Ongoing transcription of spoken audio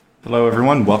Hello,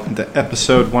 everyone. Welcome to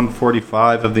episode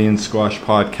 145 of the In Squash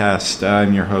podcast.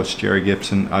 I'm your host, Jerry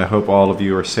Gibson. I hope all of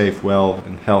you are safe, well,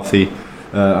 and healthy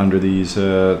under these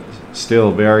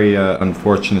still very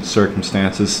unfortunate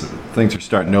circumstances. Things are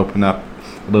starting to open up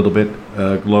a little bit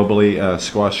globally.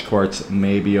 Squash courts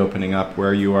may be opening up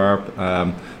where you are,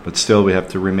 but still we have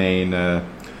to remain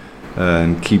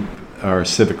and keep our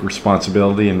civic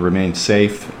responsibility and remain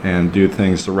safe and do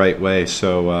things the right way.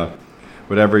 So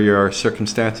whatever your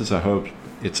circumstances, I hope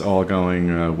it's all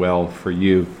going well for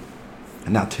you.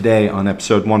 And now today on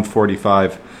episode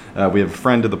 145, we have a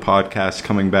friend of the podcast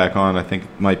coming back on. I think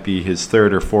it might be his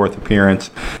third or fourth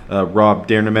appearance. Rob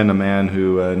Dinnerman, a man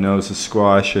who knows his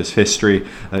squash, his history.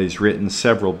 He's written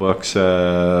several books,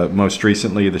 most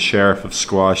recently The Sheriff of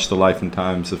Squash, The Life and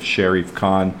Times of Sharif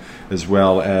Khan, as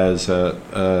well as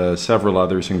several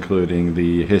others, including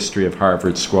The History of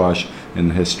Harvard Squash and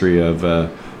the history of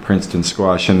Princeton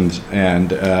Squash,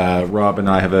 and Rob and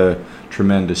I have a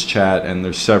tremendous chat, and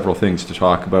there's several things to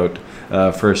talk about.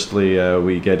 Firstly,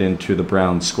 we get into the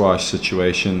Brown squash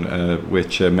situation,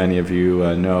 which many of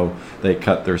you know. They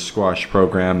cut their squash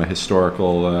program, a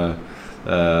historical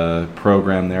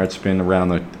program there. It's been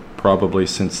around probably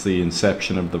since the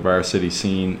inception of the varsity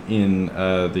scene in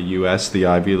the U.S., the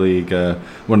Ivy League,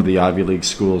 one of the Ivy League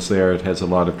schools there. It has a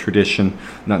lot of tradition,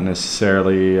 not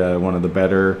necessarily one of the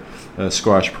better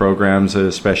squash programs,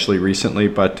 especially recently,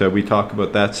 but we talk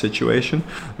about that situation.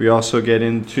 We also get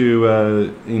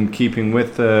into, in keeping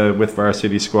with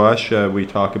varsity squash, we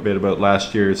talk a bit about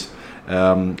last year's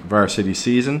varsity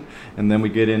season, and then we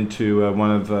get into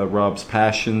one of Rob's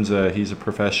passions. He's a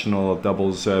professional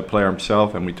doubles player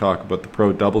himself, and we talk about the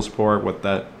pro doubles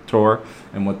tour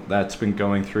and what that's been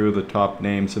going through, the top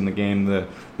names in the game, the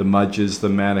Mudges, the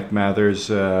Manic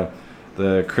Mathers,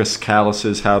 the Chris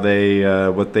Callises, how they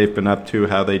what they've been up to,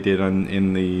 how they did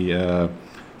in the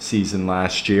season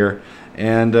last year.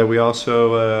 And we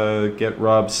also get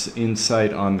Rob's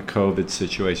insight on the COVID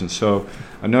situation. So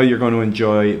I know you're going to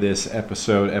enjoy this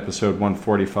episode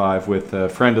 145, with a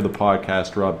friend of the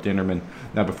podcast, Rob Dinnerman.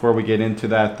 Now, before we get into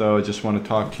that, though, I just want to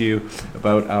talk to you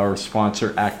about our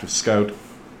sponsor, Active Scout.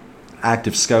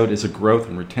 Active Scout is a growth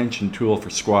and retention tool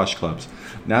for squash clubs.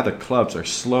 Now that clubs are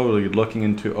slowly looking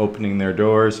into opening their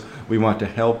doors, we want to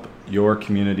help your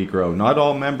community grow. Not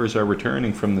all members are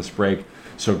returning from this break,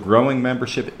 so growing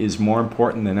membership is more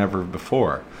important than ever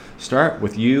before. Start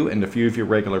with you and a few of your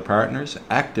regular partners.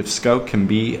 Active Scout can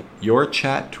be your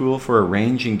chat tool for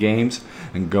arranging games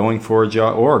and going for a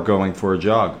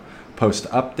jog. Post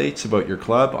updates about your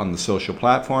club on the social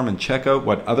platform and check out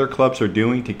what other clubs are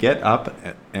doing to get up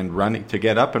and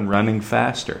running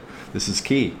faster. This is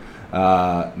key.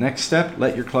 Next step,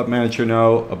 let your club manager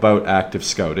know about Active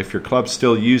Scout. If your club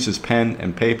still uses pen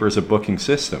and paper as a booking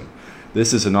system,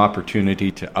 this is an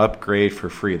opportunity to upgrade for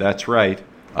free. That's right,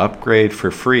 upgrade for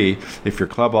free. If your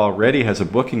club already has a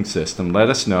booking system, let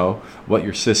us know what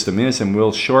your system is and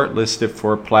we'll shortlist it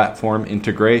for platform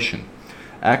integration.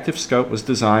 Active Scout was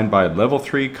designed by a level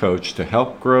 3 coach to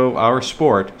help grow our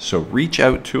sport, so reach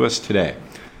out to us today.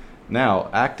 Now,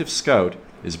 Active Scout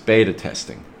is beta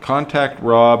testing. Contact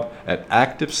Rob at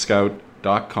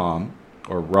activescout.com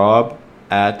or Rob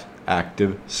at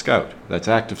Active Scout. That's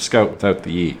Active Scout without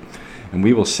the E. And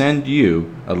we will send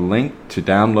you a link to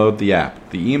download the app.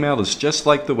 The email is just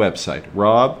like the website,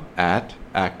 rob at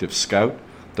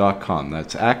activescout.com.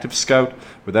 That's Active Scout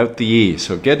without the E.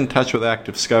 So get in touch with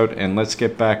Active Scout and let's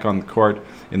get back on the court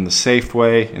in the safe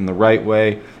way, in the right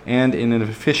way, and in an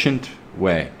efficient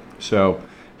way. So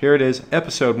here it is,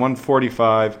 episode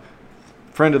 145,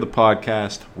 friend of the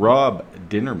podcast, Rob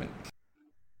Dinnerman.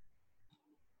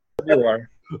 You are.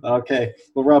 Okay.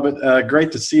 Well, Robert, great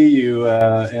to see you.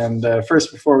 And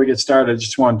first, before we get started, I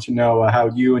just wanted to know how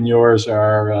you and yours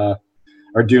are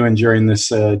doing during this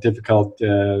difficult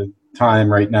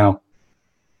time right now.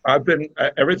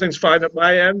 Everything's fine at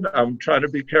my end. I'm trying to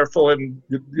be careful in,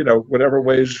 whatever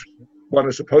ways one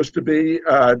is supposed to be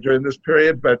during this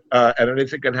period, but and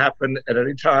anything can happen at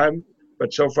any time.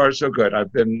 But so far, so good.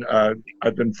 I've been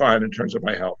fine in terms of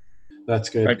my health. That's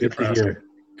good. Thank you Good for to asking. hear.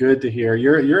 Good to hear.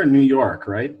 You're in New York,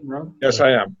 right, Rob? Yes,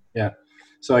 I am. Yeah.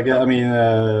 So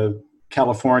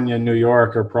California and New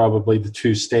York are probably the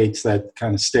two states that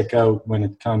kind of stick out when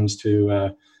it comes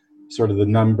to sort of the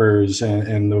numbers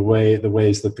and the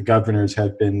ways that the governors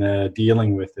have been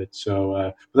dealing with it.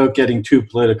 So without getting too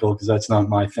political, because that's not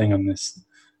my thing on this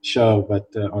show,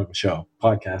 but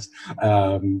podcast.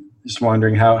 Just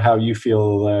wondering how you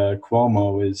feel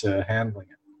Cuomo is handling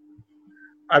it.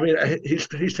 I mean, he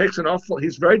takes an awful.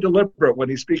 He's very deliberate when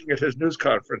he's speaking at his news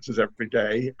conferences every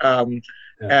day. But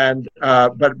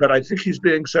I think he's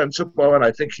being sensible, and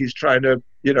I think he's trying to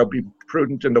be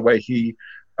prudent in the way he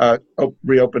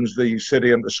reopens the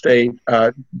city and the state.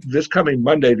 This coming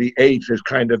Monday, the 8th, is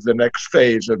kind of the next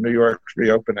phase of New York's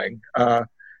reopening.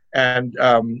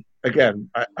 Again,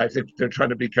 I think they're trying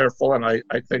to be careful, and I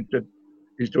think that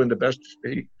he's doing the best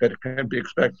that can be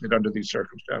expected under these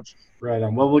circumstances. Right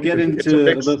on. Well, we'll get into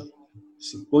a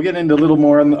little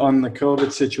more on the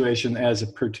COVID situation as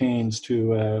it pertains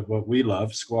to what we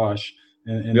love, squash,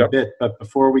 in a bit. But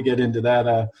before we get into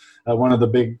that, one of the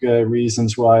big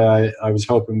reasons why I was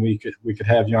hoping we could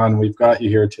have you on, we've got you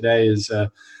here today, is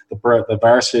the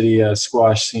varsity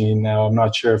squash scene. Now, I'm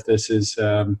not sure if this is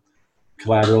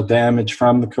collateral damage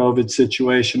from the COVID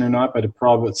situation or not, but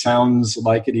it sounds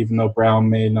like it, even though Brown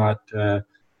may not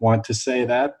want to say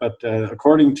that. But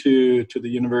according to the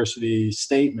university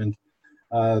statement,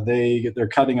 they're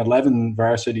cutting 11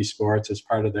 varsity sports as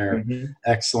part of their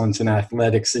excellence in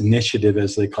athletics initiative,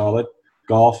 as they call it: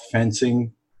 golf,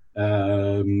 fencing,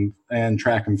 and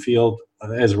track and field,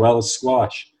 as well as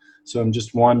squash. So I'm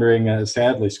just wondering,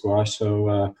 sadly, squash.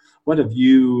 So what have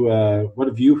you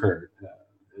heard?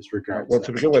 Well,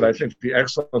 to begin with, I think the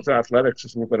excellence in athletics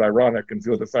is a little bit ironic in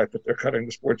view of the fact that they're cutting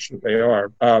the sports that they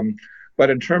are.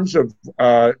 But in terms of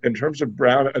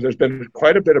Brown, there's been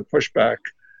quite a bit of pushback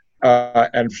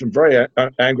and some very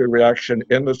angry reaction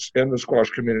in the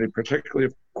squash community, particularly,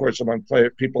 of course, among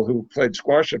people who played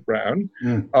squash at Brown.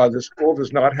 The school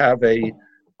does not have it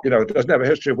doesn't have a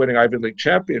history of winning Ivy League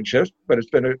championships, but it's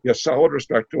been a solid,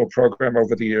 respectable program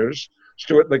over the years.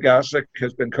 Stuart Legasic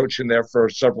has been coaching there for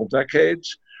several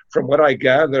decades. From what I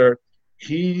gather,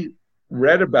 he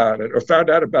read about it or found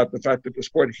out about the fact that the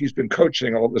sport he's been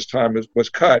coaching all this time was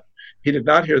cut. He did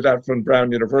not hear that from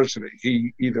Brown University.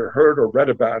 He either heard or read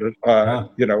about it,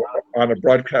 on a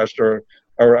broadcast or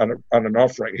on an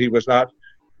offering. He was not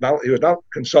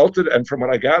consulted, and from what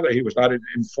I gather, he was not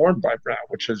informed by Brown,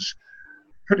 which is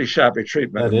pretty shabby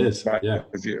treatment. That is, in my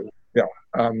view. Yeah.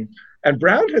 And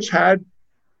Brown has had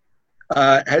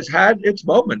its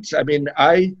moments. I mean,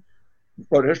 I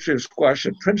wrote a history of squash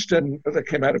at Princeton that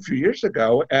came out a few years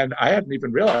ago, and I hadn't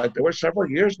even realized there were several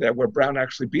years there where Brown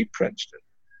actually beat Princeton,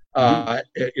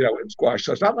 in squash.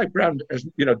 So it's not like Brown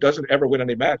doesn't ever win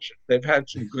any matches. They've had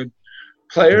some good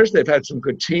players. They've had some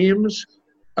good teams.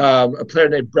 A player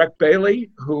named Breck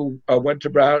Bailey, who went to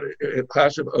Brown in the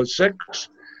class of 06,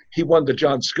 he won the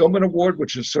John Skillman Award,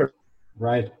 which is sort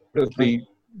of the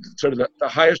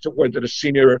highest award that a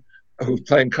senior who's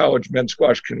playing college men's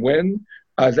squash can win.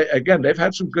 They've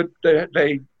had some good.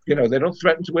 They don't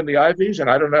threaten to win the Ivies, and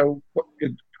I don't know.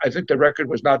 I think the record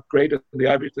was not great at the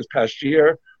Ivies this past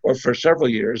year or for several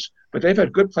years, but they've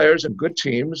had good players and good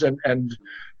teams, and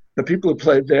the people who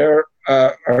played there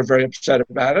are very upset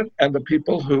about it, and the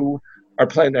people who are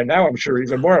playing there now, I'm sure, are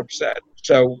even more upset.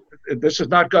 So this has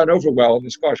not gone over well in the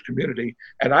squash community,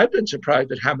 and I've been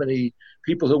surprised at how many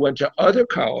people who went to other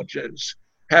colleges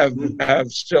have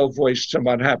still voiced some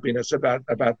unhappiness about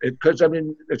it, because I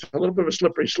mean it's a little bit of a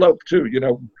slippery slope too.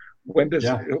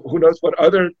 Who knows what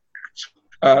other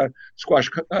squash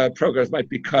programs might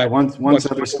be cut. Once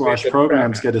other squash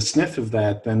programs get a sniff of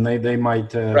that, then they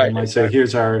might say,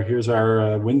 here's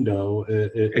our window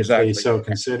if they so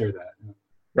consider that.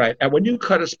 Right, and when you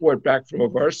cut a sport back from a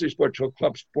varsity sport to a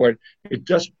club sport, it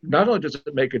just not only does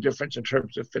it make a difference in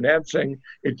terms of financing,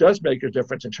 it does make a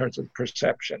difference in terms of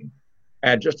perception,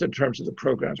 and just in terms of the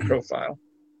program's profile.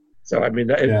 So I mean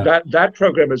that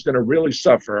program is going to really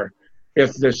suffer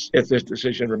if this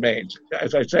decision remains,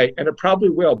 as I say, and it probably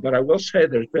will. But I will say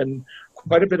there's been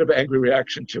quite a bit of angry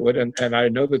reaction to it, and I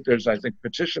know that there's, I think,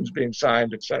 petitions being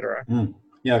signed, et cetera.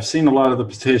 Yeah, I've seen a lot of the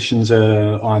petitions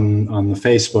on the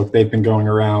Facebook. They've been going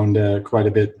around quite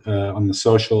a bit on the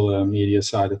social media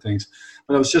side of things.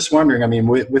 But I was just wondering, I mean,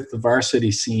 with the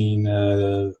varsity scene,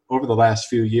 over the last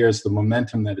few years, the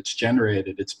momentum that it's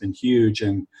generated, it's been huge,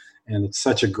 and it's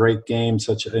such a great game,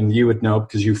 and you would know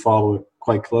because you follow it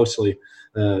quite closely.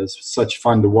 It's such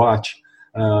fun to watch.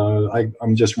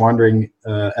 I'm just wondering,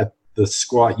 at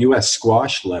the U.S.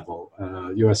 squash level,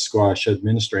 U.S. squash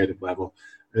administrative level,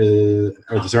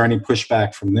 is there any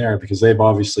pushback from there? Because they've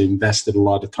obviously invested a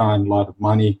lot of time, a lot of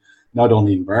money, not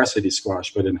only in varsity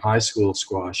squash, but in high school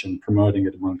squash and promoting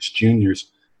it amongst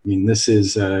juniors. I mean, this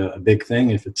is a big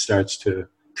thing if it starts to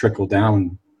trickle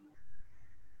down.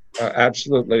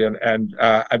 Absolutely. And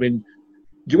I mean,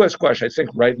 U.S. squash, I think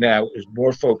right now is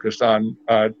more focused on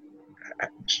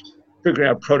figuring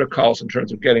out protocols in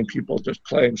terms of getting people just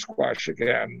playing squash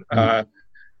again.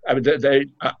 I mean,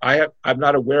 I'm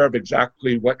not aware of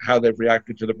exactly how they've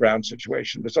reacted to the Brown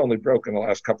situation. It's only broken the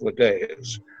last couple of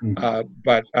days.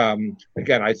 But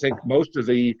again, I think most of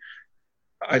the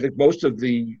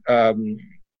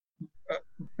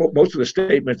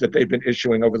statements that they've been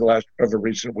issuing over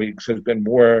recent weeks has been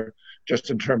more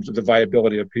just in terms of the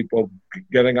viability of people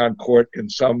getting on court in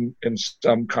some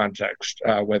context,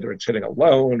 whether it's hitting a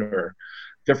loan or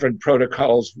different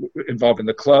protocols involving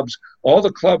the clubs. All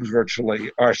the clubs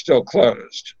virtually are still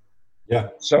closed. Yeah.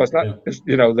 So it's not,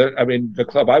 the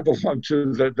club I belong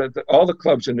to, all the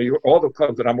clubs in New York, all the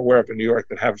clubs that I'm aware of in New York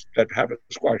that have a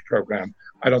squash program,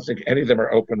 I don't think any of them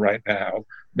are open right now.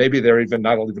 Maybe they're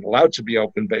not even allowed to be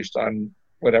open based on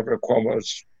whatever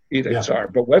Cuomo's edicts are.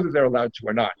 But whether they're allowed to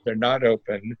or not, they're not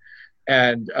open.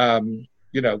 And,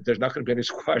 there's not going to be any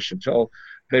squash until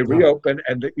they reopen.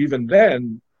 And even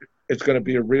then, it's going to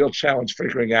be a real challenge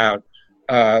figuring out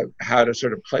how to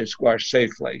sort of play squash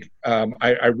safely.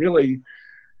 I really,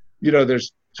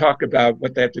 there's talk about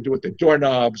what they have to do with the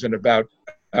doorknobs and about,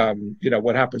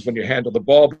 what happens when you handle the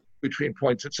ball between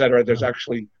points, et cetera. There's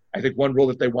actually, I think, one rule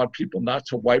that they want people not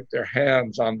to wipe their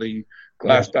hands on the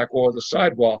glass back wall or the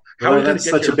sidewall. That's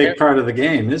such a big part of the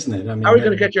game, isn't it? I mean, how are you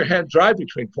going to get your hand dry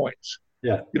between points?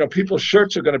 Yeah. People's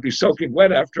shirts are going to be soaking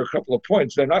wet after a couple of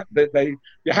points. They're not. You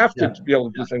have to be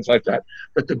able to do things like that.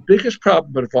 But the biggest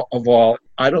problem of all,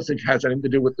 I don't think has anything to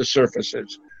do with the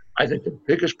surfaces. I think the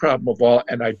biggest problem of all,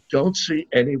 and I don't see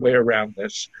any way around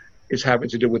this, is having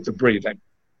to do with the breathing.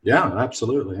 Yeah,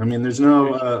 absolutely. I mean, there's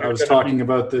no. I was talking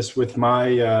about this with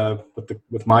my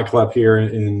with my club here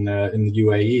in the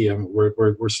UAE. I mean,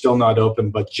 we're still not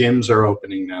open, but gyms are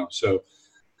opening now. So.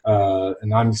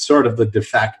 And I'm sort of the de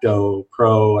facto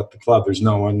pro at the club. There's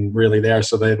no one really there.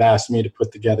 So they've asked me to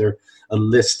put together a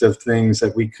list of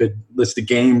list of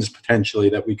games potentially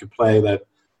that we could play that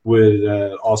would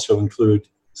also include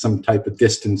some type of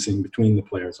distancing between the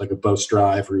players, like a boast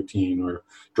drive routine or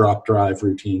drop drive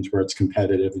routines where it's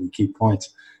competitive and you keep points,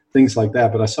 things like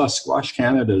that. But I saw Squash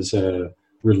Canada's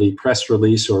press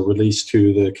release or release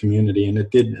to the community, and it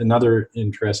did another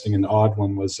interesting and odd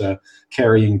one was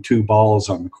carrying 2 balls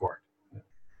on the court,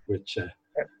 which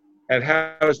and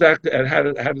how is that, and how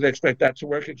do they expect that to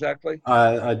work exactly?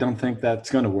 I don't think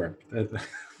that's going to work.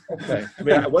 Okay. I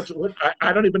mean,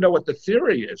 I don't even know what the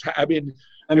theory is. I mean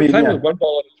you're playing with 1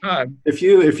 ball at a time. If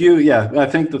you I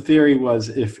think the theory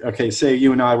was say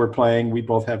you and I were playing, we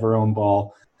both have our own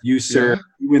ball, you serve,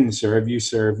 you win the serve, you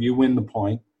serve, you win the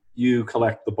point, you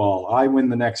collect the ball. I win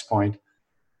the next point.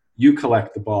 You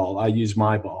collect the ball. I use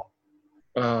my ball.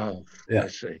 Oh, yeah. I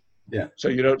see. Yeah. So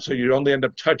you only end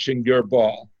up touching your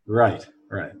ball. Right.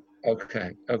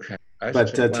 Okay.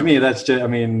 But to me, that's just. I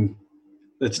mean,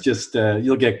 that's just.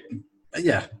 You'll get.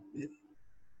 Yeah.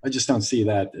 I just don't see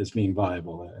that as being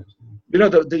viable.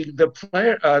 The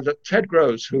player, the Ted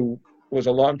Gross, who was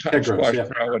a long-time squash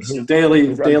pro, and who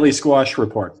Daily Squash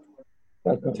Report.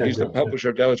 He's the publisher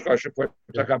of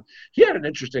DailySquashReport.com. He had an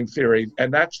interesting theory,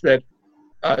 and that's that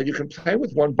you can play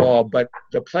with 1 ball, but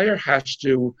the player has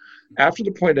to, after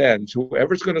the point ends,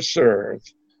 whoever's going to serve,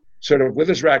 sort of with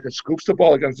his racket, scoops the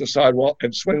ball against the sidewall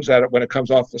and swings at it when it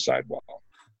comes off the sidewall.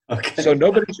 Okay. So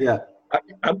nobody's, you're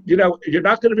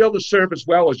not going to be able to serve as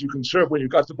well as you can serve when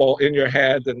you've got the ball in your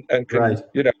hand and can,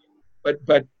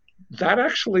 but that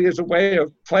actually is a way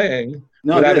of playing.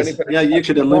 No, it is. Yeah, you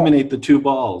could eliminate the 2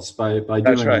 balls by doing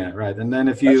that, right? And then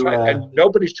if you and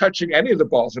nobody's touching any of the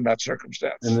balls in that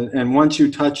circumstance. And once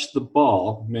you touch the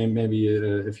ball, maybe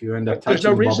if you end up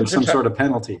touching the ball, there's some sort of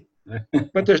penalty.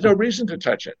 But there's no reason to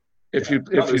touch it if you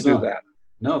do that.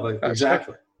 No,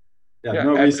 exactly.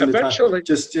 No reason to touch it.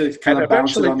 Just kind of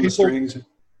bounce it on the strings.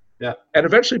 Yeah. And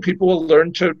eventually people will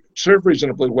learn to serve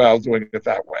reasonably well doing it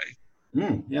that way.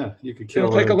 You could kill.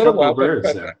 It'll take a little while,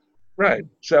 birds but right.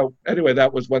 So anyway,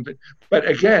 that was one thing. But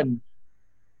again,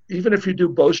 even if you do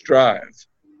boast drive,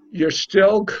 you're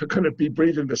still going to be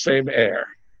breathing the same air.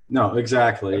 No,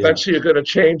 exactly. Eventually, you're going to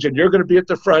change, and you're going to be at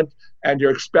the front, and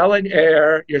you're expelling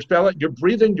air. You're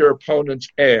breathing your opponent's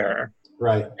air.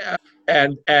 Right.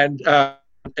 And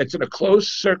it's in a closed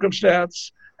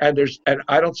circumstance, and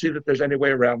I don't see that there's any way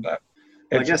around that.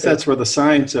 I guess that's where the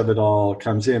science of it all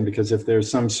comes in, because if there's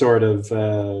some sort of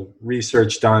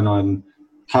research done on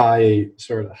high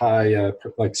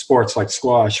like sports like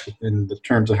squash in the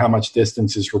terms of how much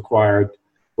distance is required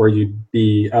or you'd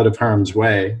be out of harm's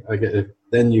way,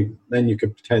 then you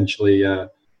could potentially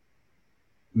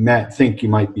think you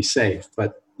might be safe.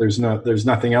 But there's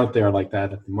nothing out there like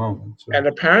that at the moment. So. And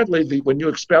apparently, when you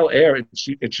expel air,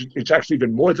 it's actually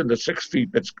even more than the 6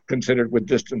 feet that's considered with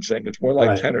distancing. It's more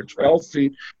like 10 or 12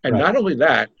 feet. And not only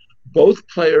that, both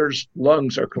players'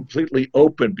 lungs are completely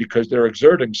open because they're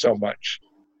exerting so much.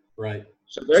 Right.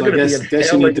 So they're So I going to be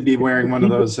guess you need to be wearing one of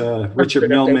those Richard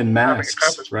Millman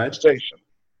masks, right?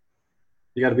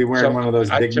 You got to be wearing one of those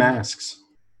big masks.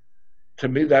 To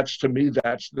me, that's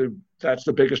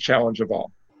the biggest challenge of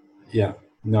all. Yeah.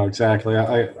 No, exactly.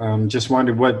 I just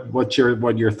wondered what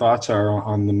your thoughts are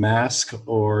on the mask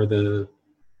or the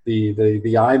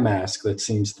eye mask that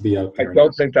seems to be out there. I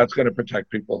don't think that's going to protect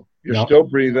people. You're still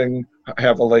breathing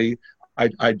heavily.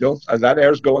 I don't. That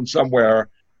air's going somewhere.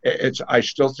 I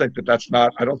still think that's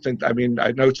not. I don't think. I mean,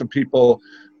 I know some people.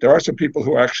 There are some people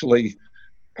who are actually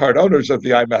part owners of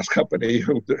the eye mask company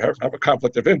who have a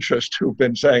conflict of interest who've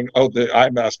been saying, "Oh, the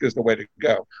eye mask is the way to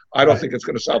go." I don't think it's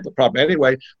going to solve the problem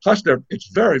anyway. Plus, it's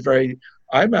very, very.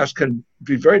 Eye mask can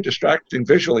be very distracting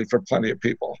visually for plenty of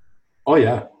people. Oh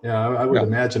yeah, I would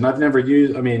imagine. I've never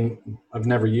used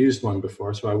one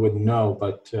before, so I wouldn't know.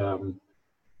 But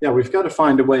we've got to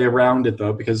find a way around it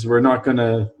though, because we're not going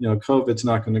to, COVID's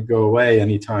not going to go away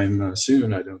anytime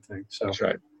soon. I don't think so.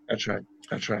 That's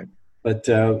right. But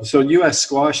so U.S.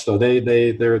 Squash though,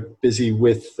 they're busy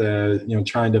with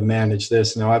trying to manage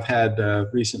this. Now I've had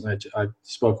recently I've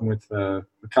spoken with a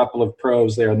couple of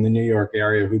pros there in the New York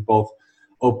area who both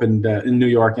opened in New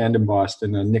York and in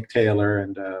Boston. Nick Taylor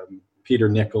and Peter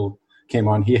Nickel came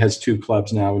on. He has 2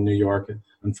 clubs now in New York.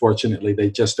 Unfortunately, they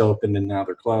just opened and now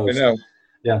they're closed. I know.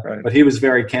 Yeah, right. But he was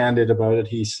very candid about it.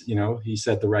 He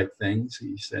said the right things.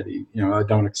 He said, I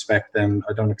don't expect them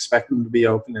to be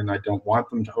open, and I don't want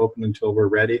them to open until we're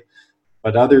ready.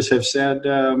 But others have said,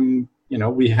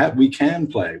 we can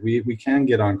play. We can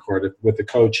get on court with the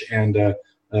coach and a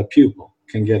pupil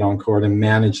can get on court and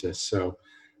manage this. So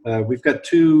we've got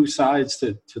 2 sides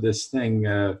to this thing.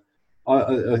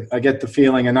 I get the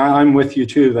feeling, and I'm with you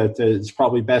too, that it's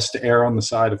probably best to err on the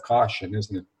side of caution,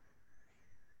 isn't it?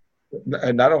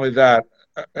 And not only that,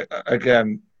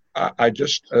 again, I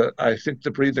think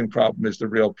the breathing problem is the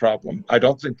real problem. I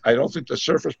don't think the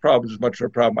surface problem is much of a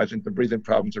problem. I think the breathing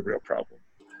problem is a real problem.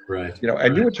 Right.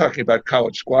 And you were talking about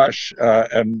college squash,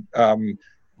 and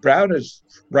Brown has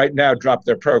right now dropped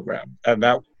their program, and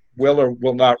that will or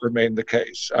will not remain the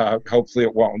case. Hopefully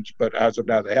it won't, but as of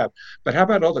now they have. But how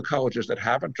about all the colleges that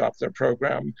haven't dropped their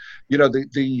program?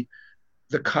 The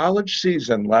college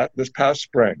season this past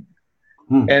spring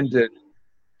ended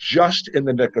just in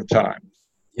the nick of time.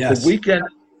 Yes. It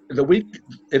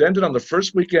ended on the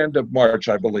first weekend of March,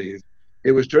 I believe.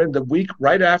 It was during the week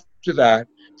right after that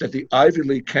the Ivy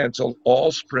League canceled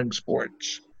all spring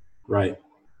sports. Right.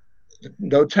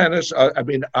 No tennis. I'm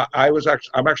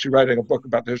actually writing a book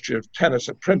about the history of tennis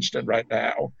at Princeton right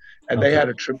now, and they've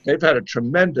had a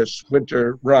tremendous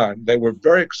winter run. They were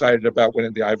very excited about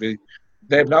winning the Ivy.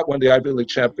 They have not won the Ivy League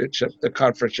championship, the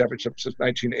conference championship, since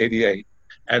 1988.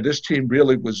 And this team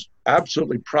really was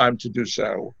absolutely primed to do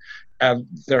so. And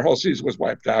their whole season was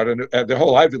wiped out, and the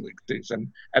whole Ivy League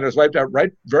season. And it was wiped out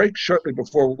very shortly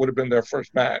before what would have been their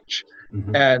first match.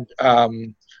 Mm-hmm.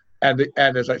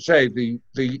 And as I say, the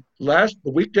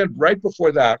weekend right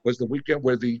before that was the weekend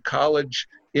where the college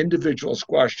individual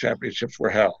squash championships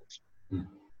were held. Mm-hmm.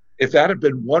 If that had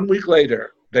been 1 week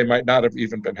later, they might not have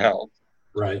even been held.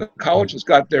 Right. The college has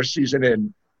got their season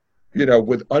in,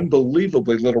 with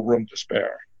unbelievably little room to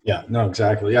spare. Yeah, no,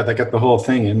 exactly. Yeah, they got the whole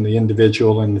thing in, the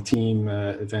individual and the team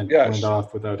event went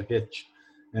off without a hitch.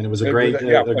 And it was a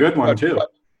good one too.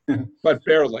 But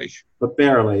barely. But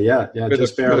barely, yeah,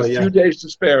 just barely. With a few days to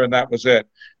spare, and that was it.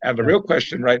 And the real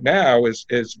question right now is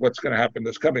what's going to happen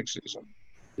this coming season.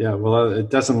 Yeah, well, it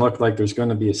doesn't look like there's going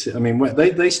to be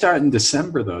they start in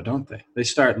December, though, don't they? They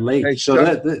start late. There's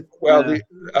something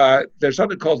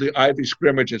called the Ivy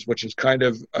Scrimmages, which is kind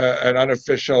of an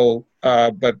unofficial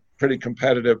but pretty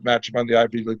competitive match among the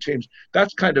Ivy League teams.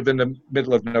 That's kind of in the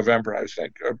middle of November, I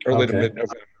think, or early to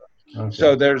mid-November. Okay.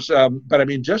 So there's,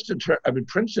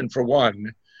 Princeton, for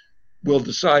one, will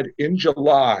decide in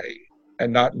July,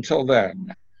 and not until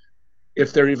then,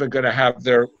 if they're even going to have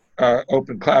their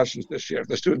open classes this year.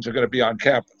 The students are going to be on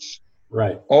campus.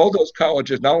 Right. All those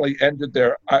colleges not only ended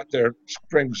their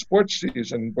spring sports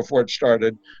season before it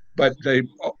started, but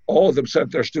all of them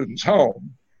sent their students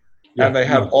home, and they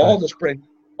had all the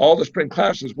spring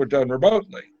classes were done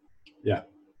remotely. Yeah.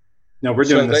 No, we're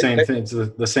doing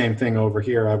the same thing over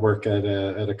here. I work at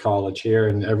a college here,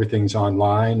 and everything's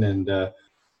online, and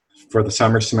for the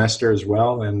summer semester as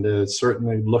well, and it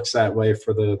certainly looks that way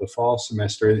for the fall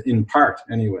semester, in part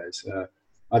anyways.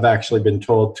 I've actually been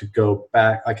told to go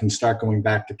back. I can start going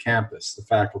back to campus. The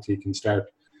faculty can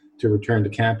start to return to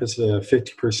campus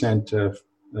 50%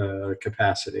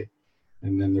 capacity,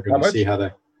 and then they're going to see how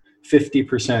that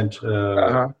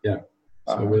 50%. Yeah,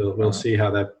 so we'll see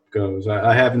how that goes.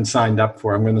 I haven't signed up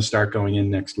for. I'm going to start going in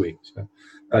next week. So,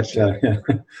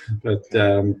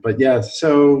 but yeah.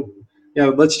 So yeah,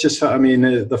 let's just. I mean,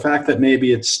 the fact that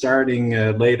maybe it's starting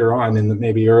later on in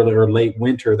maybe early or late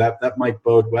winter, that might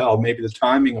bode well. Maybe the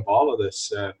timing of all of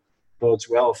this bodes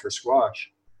well for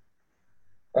squash.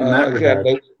 In that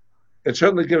regard. It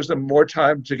certainly gives them more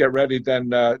time to get ready than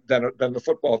the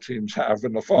football teams have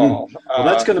in the fall. Well,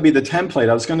 that's going to be the template.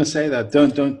 I was going to say that.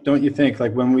 Don't you think?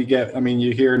 Like when we get, I mean,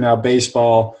 you hear now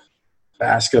baseball,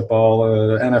 basketball,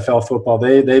 NFL football.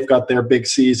 They've got their big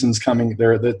seasons coming.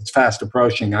 It's fast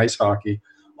approaching. Ice hockey,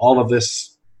 all of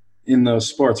this in those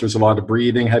sports. There's a lot of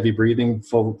breathing, heavy breathing.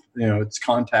 It's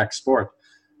contact sport.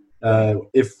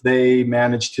 If they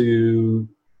manage to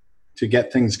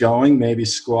get things going, maybe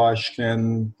squash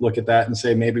can look at that and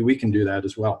say, maybe we can do that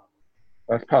as well.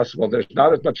 That's possible. There's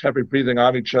not as much heavy breathing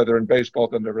on each other in baseball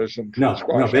than there is in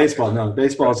squash.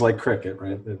 Baseball is like cricket,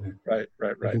 right? Right.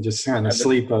 You can just kind of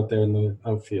sleep out there in the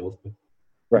outfield.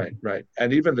 Right.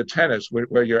 And even the tennis,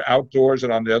 where you're outdoors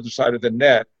and on the other side of the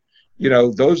net,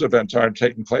 those events aren't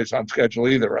taking place on schedule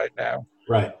either right now.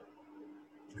 Right.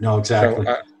 No, exactly.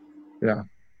 So,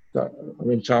 So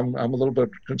I'm a little bit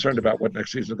concerned about what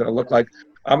next season is going to look like.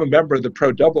 I'm a member of the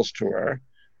Pro Doubles Tour,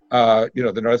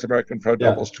 the North American Pro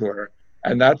Doubles Tour,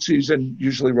 and that season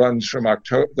usually runs from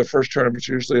October. The first tournament's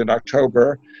usually in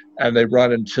October, and they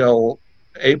run until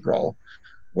April.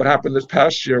 What happened this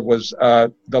past year was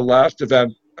the last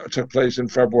event took place in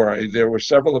February. There were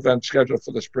several events scheduled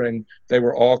for the spring. They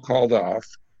were all called off,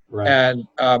 right.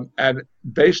 And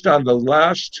based on the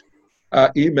last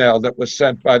email that was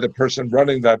sent by the person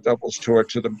running that doubles tour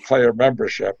to the player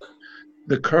membership,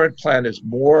 the current plan is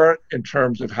more in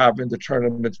terms of having the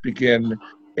tournaments begin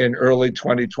in early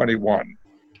 2021.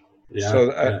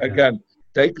 Again,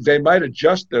 they might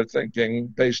adjust their thinking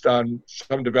based on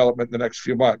some development in the next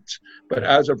few months. But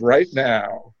as of right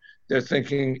now, their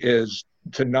thinking is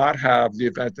to not have the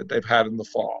event that they've had in the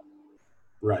fall.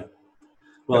 Right.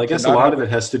 Well, I guess a lot of it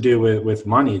has to do with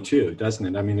money too, doesn't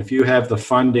it? I mean, if you have the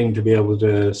funding to be able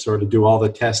to sort of do all the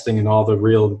testing and all the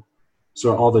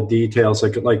details,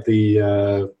 like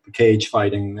the cage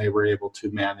fighting, they were able to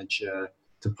manage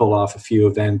to pull off a few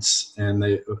events, and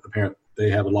they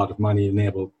have a lot of money and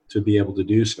able to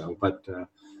do so. But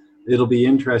it'll be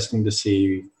interesting to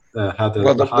see how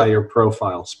the higher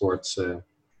profile sports.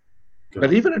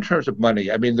 But even in terms of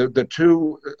money, I mean, it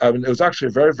was actually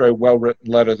a very, very well-written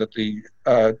letter that the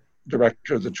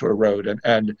director of the tour wrote.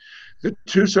 And the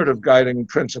two sort of guiding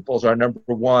principles are, number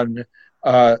one,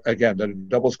 again, the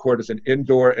doubles court is an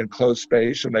indoor enclosed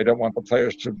space, and they don't want the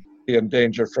players to be in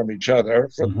danger from each other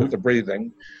with the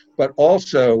breathing. But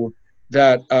also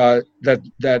that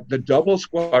the double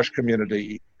squash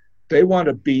community, they want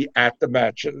to be at the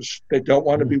matches. They don't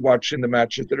want to be watching the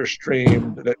matches that are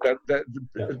streamed.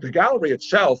 The gallery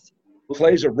itself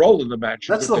plays a role in the matches.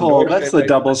 That's the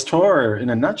doubles tour in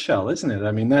a nutshell, isn't it?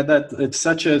 I mean, that it's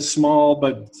such a small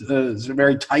but it's a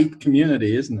very tight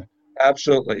community, isn't it?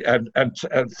 Absolutely, and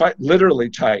fight literally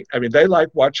tight. I mean, they like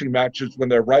watching matches when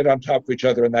they're right on top of each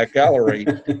other in that gallery,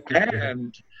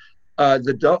 and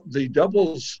the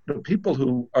doubles, the people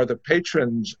who are the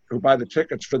patrons who buy the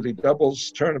tickets for the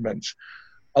doubles tournaments,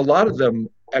 a lot of them,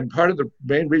 and part of the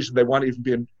main reason they want to even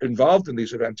be involved in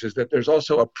these events is that there's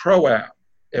also a pro-am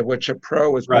in which a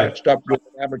pro is matched up with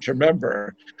an amateur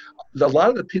member. A lot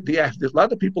of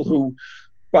the people who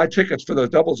buy tickets for those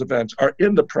doubles events are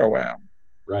in the pro-am.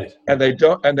 Right. And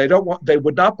they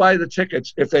would not buy the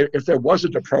tickets if there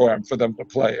wasn't a pro-am for them to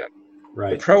play in.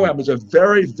 Right. The pro-am is a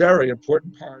very, very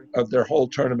important part of their whole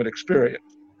tournament experience.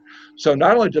 So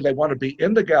not only do they want to be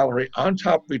in the gallery on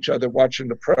top of each other watching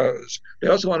the pros, they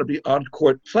also want to be on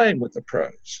court playing with the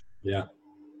pros. Yeah,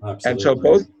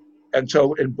 absolutely.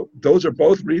 Those are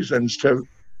both reasons to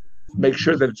make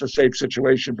sure that it's a safe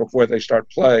situation before they start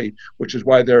play, which is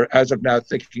why they're, as of now,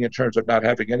 thinking in terms of not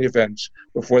having any events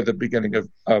before the beginning of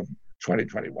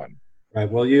 2021. Right.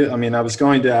 Well, I was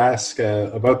going to ask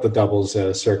about the doubles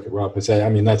circuit, Rob. I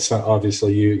mean, that's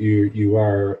obviously you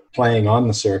are playing on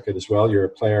the circuit as well. You're a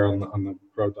player on the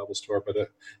Pro Doubles Tour,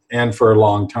 and for a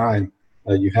long time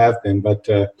you have been. But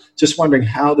just wondering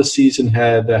how last season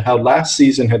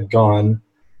had gone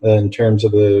in terms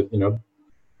of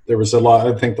there was a lot.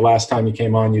 I think the last time you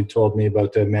came on, you told me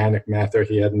about Manik Mathur.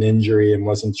 He had an injury and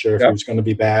wasn't sure if he was going to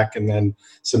be back, and then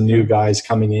some new guys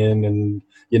coming in, and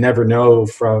you never know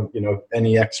from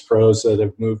any ex-pros that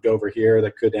have moved over here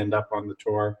that could end up on the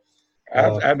tour.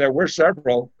 And there were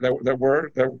several. There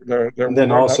and then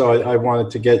were also, I wanted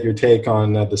to get your take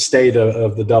on the state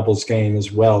of the doubles game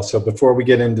as well. So before we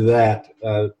get into that,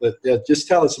 just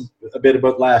tell us a bit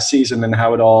about last season and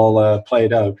how it all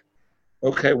played out.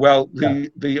 Okay, well,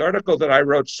 the article that I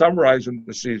wrote summarizing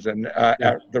the season,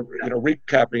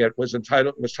 recapping it, was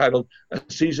titled "A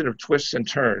Season of Twists and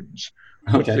Turns,"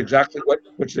 which is exactly what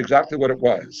it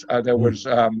was. There was,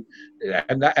 and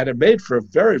it made for a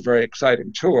very, very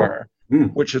exciting tour.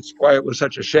 Which is why it was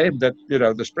such a shame that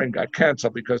the spring got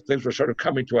canceled, because things were sort of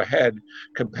coming to a head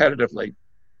competitively.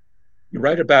 You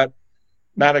write about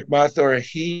Manik Mathur.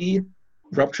 He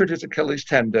ruptured his Achilles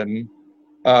tendon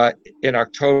in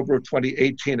October of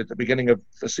 2018, at the beginning of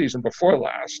the season before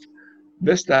last.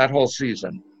 Missed that whole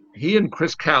season. He and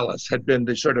Chris Callis had been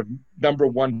the sort of number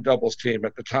one doubles team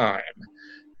at the time.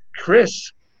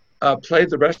 Chris played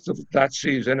the rest of that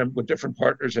season and with different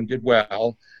partners and did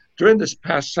well. During this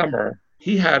past summer,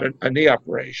 he had a knee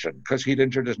operation because he'd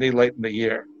injured his knee late in the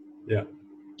year. Yeah.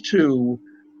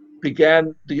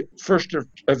 Began the first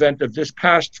event of this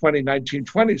past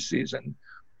 2019-20 season.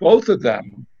 Both of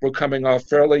them were coming off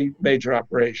fairly major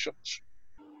operations.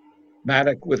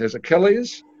 Manik with his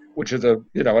Achilles, which is an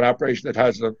operation that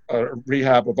has a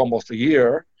rehab of almost a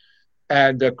year,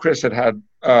 and Chris had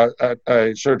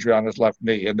a surgery on his left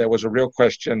knee, and there was a real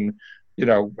question.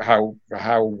 How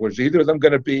was either of them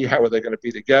going to be? How were they going to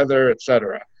be together, et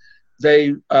cetera?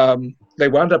 They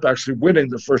wound up actually winning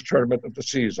the first tournament of the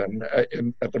season at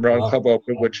the Maryland Club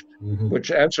Open, which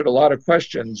answered a lot of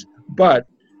questions. But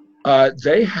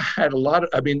they had a lot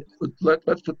of.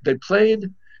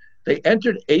 They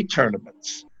entered 8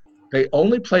 tournaments. They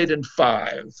only played in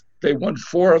 5. They won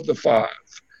 4 of the 5.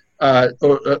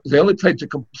 They only played to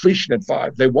completion in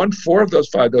 5. They won 4 of those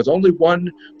 5. There was only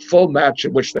one full match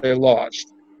in which they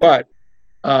lost. But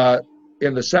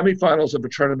in the semifinals of a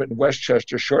tournament in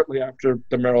Westchester, shortly after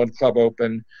the Maryland Club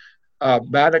Open,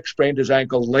 Manik sprained his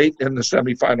ankle late in the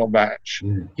semifinal match.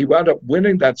 He wound up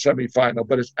winning that semifinal,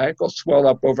 but his ankle swelled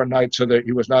up overnight so that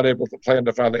he was not able to play in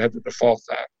the final. They had to default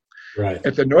that. Right.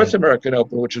 At the North American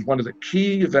Open, which is one of the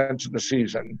key events of the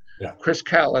season, Chris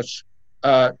Callis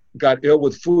got ill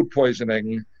with food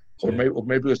poisoning, or maybe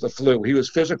it was the flu. He was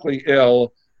physically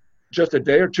ill just a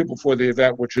day or two before the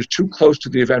event, which was too close to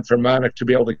the event for Manik to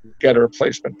be able to get a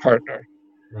replacement partner.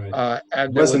 Right.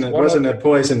 And wasn't it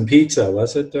poison pizza?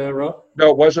 Was it, Rob?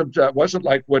 No, it wasn't. Wasn't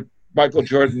like what Michael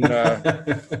Jordan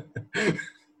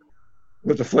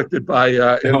was afflicted by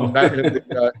in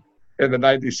the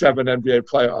 '97 NBA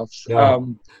playoffs. Yeah.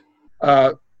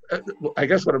 I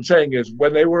guess what I'm saying is,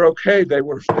 when they were okay, they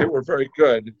were very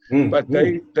good. But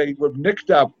they were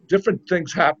nicked up. Different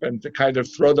things happened to kind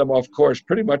of throw them off course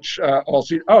pretty much all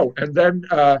season. Oh, and then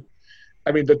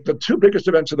the 2 biggest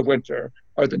events of the winter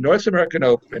are the North American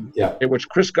Open, in which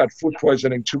Chris got food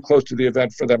poisoning too close to the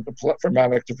event for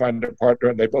Manik to find a partner,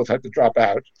 and they both had to drop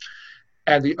out.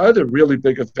 And the other really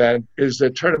big event is a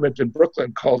tournament in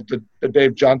Brooklyn called the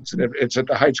Dave Johnson. It's at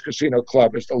the Heights Casino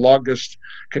Club. It's the longest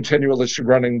continuously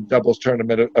running doubles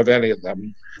tournament of any of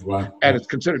them. Wow. And it's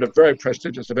considered a very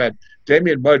prestigious event.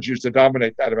 Damian Mudge used to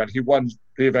dominate that event. He won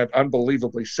the event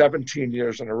unbelievably 17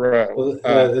 years in a row.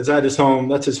 Is that his home?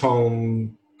 That's his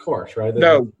home course, right?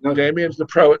 No, Damian's the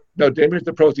pro. No, Damian's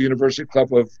the pro at the University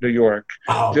Club of New York.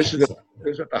 Oh, okay. This is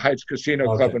at the Heights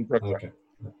Casino Club in Brooklyn. Okay.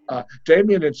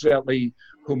 Damian, incidentally,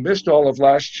 who missed all of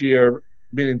last year,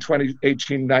 meaning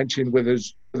 2018-19 with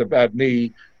a bad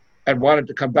knee, and wanted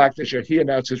to come back this year, he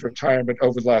announced his retirement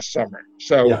over the last summer.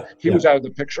 So he was out of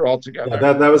the picture altogether.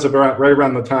 Yeah, that was right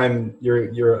around the time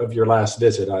your last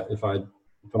visit, if I'm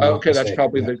not okay, mistaken. That's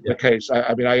probably the case.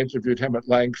 I interviewed him at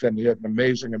length, and he had an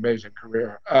amazing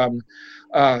career.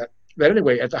 But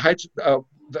anyway, at the Heights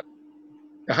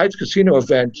the Heights Casino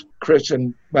event, Chris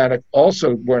and Manik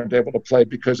also weren't able to play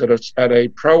because at a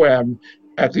pro-am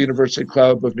at the University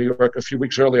Club of New York a few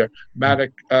weeks earlier,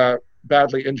 Manik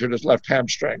badly injured his left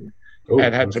hamstring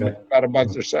and had to miss about a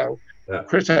month or so. Yeah.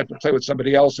 Chris had to play with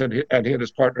somebody else, and he and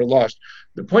his partner lost.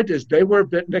 The point is, they were a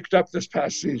bit nicked up this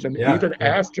past season, even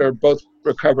after both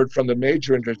recovered from the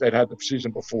major injuries they'd had the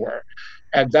season before.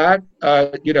 And that,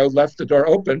 left the door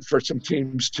open for some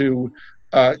teams to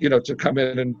come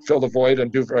in and fill the void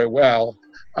and do very well.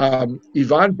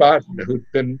 Ivan Baden, who'd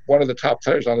been one of the top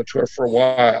players on the tour for a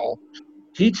while,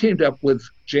 he teamed up with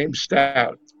James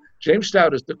Stout. James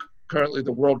Stout is currently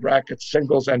the world racket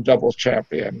singles and doubles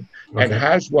champion and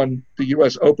has won the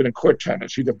U.S. Open in court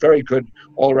tennis. He's a very good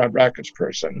all-around rackets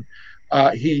person.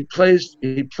 He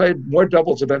played more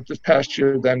doubles events this past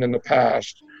year than in the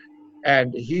past.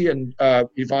 And he and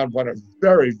Ivan won a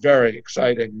very, very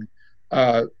exciting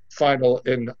final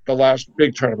in the last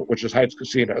big tournament, which is Heights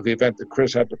Casino, the event that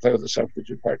Chris had to play with a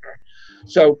substitute partner.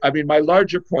 So, I mean, my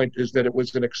larger point is that it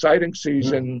was an exciting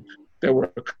season. There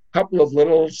were a couple of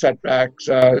little setbacks.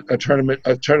 A tournament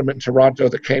in Toronto,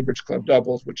 the Cambridge Club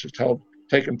Doubles, which has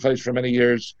taken place for many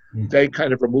years. They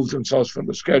kind of removed themselves from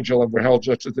the schedule and were held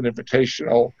just as an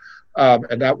invitational,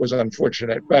 and that was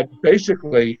unfortunate. But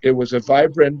basically, it was a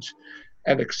vibrant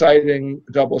and exciting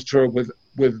doubles tour with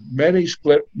many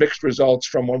mixed results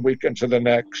from one weekend to the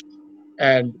next,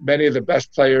 and many of the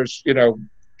best players,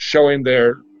 showing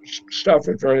their stuff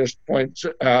at various points,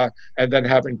 and then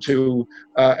having to,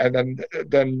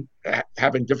 then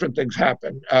having different things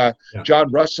happen.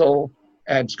 John Russell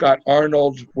and Scott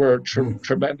Arnold were a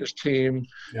tremendous team.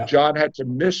 Yeah. John had to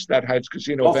miss that Heights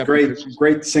Casino event.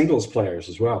 Great singles players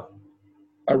as well.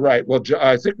 Right. Well,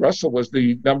 I think Russell was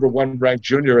the number 1 ranked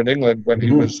junior in England when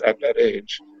he was at that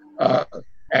age.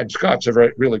 And Scott's a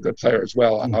really good player as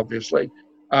well, obviously.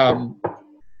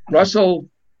 Russell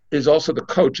is also the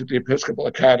coach at the Episcopal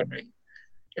Academy,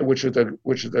 which is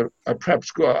a prep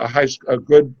school, a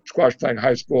good squash playing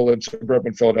high school in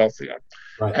suburban Philadelphia.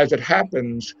 Right. As it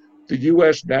happens, the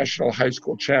U.S. National High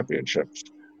School Championships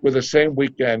were the same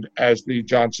weekend as the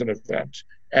Johnson event,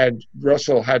 and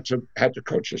Russell had to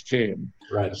coach his team.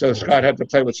 Right. So Scott had to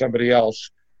play with somebody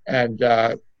else, and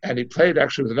he played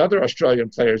actually with another Australian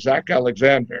player, Zach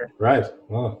Alexander. Right.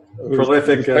 Well,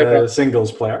 prolific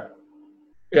singles player.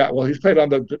 Yeah. Well, he's played on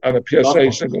the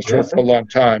PSA singles tour for a long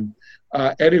time.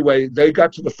 Anyway, they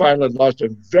got to the final and lost a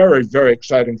very, very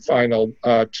exciting final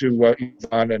to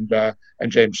Yvonne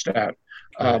and James Stout.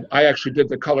 I actually did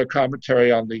the color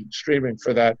commentary on the streaming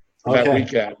for that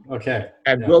weekend. Okay.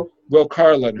 And Will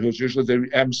Carlin, who's usually the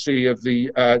MC of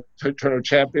the Tournament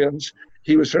Champions,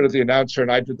 he was sort of the announcer,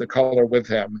 and I did the color with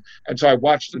him. And so I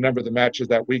watched a number of the matches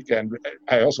that weekend.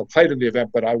 I also played in the event,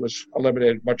 but I was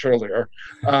eliminated much earlier.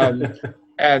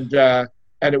 And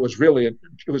it was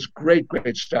great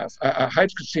stuff.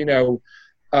 Heights Casino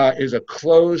is a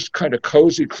closed, kind of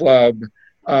cozy club,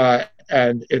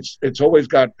 and it's always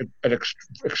got an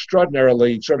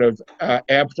extraordinarily sort of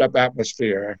amped up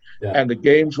atmosphere. Yeah. And the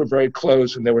games were very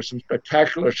close, and there were some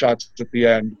spectacular shots at the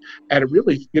end. And it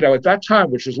really, at that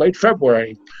time, which was late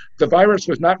February, the virus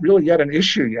was not really yet an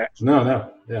issue yet.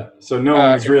 No, yeah. So no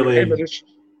one was really.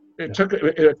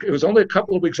 It was only a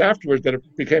couple of weeks afterwards that it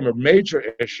became a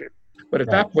major issue. But at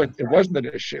that point, it wasn't an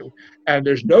issue. And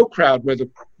there's no crowd where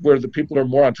the people are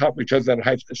more on top of each other than at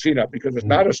Heights Casino, because it's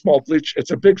not a small bleacher.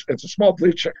 It's a small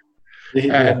bleacher.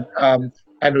 Yeah. And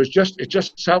it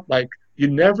just felt like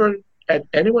and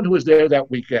anyone who was there that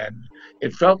weekend,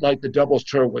 it felt like the doubles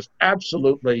tour was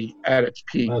absolutely at its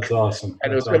peak. That's awesome.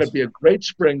 And it was going to be a great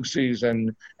spring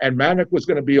season, and Manic was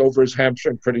going to be over his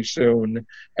hamstring pretty soon.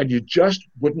 And you just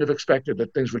wouldn't have expected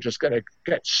that things were just going to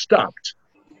get stopped.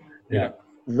 Yeah.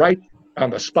 Right on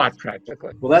the spot,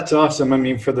 practically. Well, that's awesome. I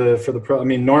mean, for the pro. I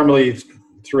mean, normally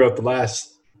throughout the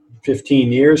last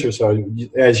 15 years or so,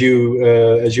 as you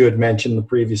had mentioned the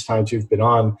previous times you've been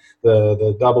on,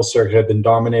 the double circuit had been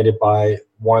dominated by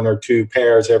 1 or 2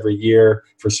 pairs every year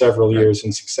for several years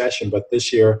in succession. But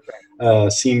this year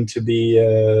seemed to be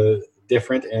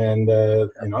different, and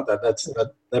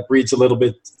that breeds a little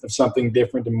bit of something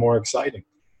different and more exciting.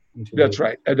 That's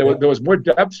right. And there was more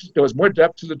depth. There was more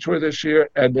depth to the tour this year,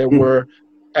 and there were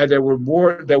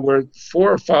 4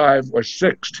 or 5 or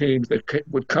 6 teams that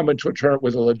would come into a tournament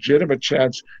with a legitimate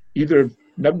chance, either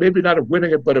maybe not of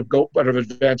winning it, but of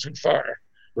advancing far.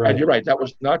 Right. And you're right, that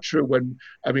was not true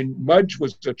Mudge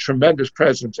was a tremendous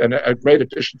presence and a great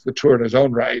addition to the tour in his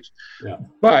own right. Yeah.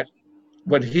 But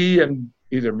when he and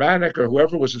either Manic or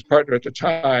whoever was his partner at the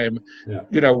time,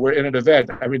 were in an event,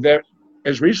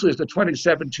 as recently as the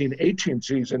 2017-18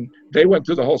 season, they went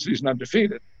through the whole season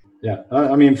undefeated. Yeah,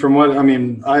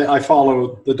 I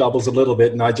follow the doubles a little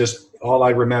bit, and all I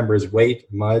remember is Waite,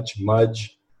 Mudge,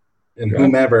 and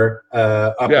whomever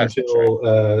up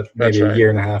until maybe a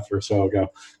year and a half or so ago.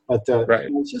 But I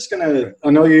was just gonna. I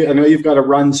know you've got to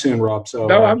run soon, Rob. So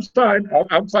no, I'm fine.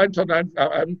 I'm fine till 9.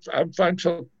 I'm fine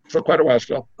till. For quite a while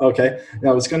still. Okay.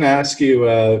 Now, I was going to ask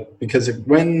you, because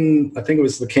when I think it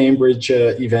was the Cambridge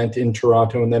event in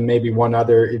Toronto, and then maybe one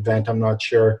other event, I'm not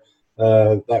sure,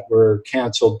 that were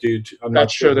canceled due to, I'm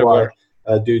not sure why,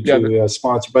 due to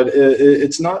sponsor. But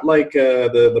it's not like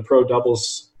the Pro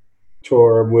Doubles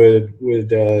Tour would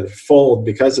fold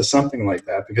because of something like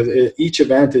that, because each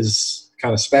event is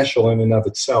kind of special in and of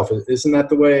itself. Isn't that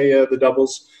the way the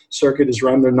doubles circuit is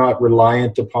run? They're not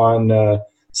reliant upon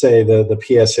say the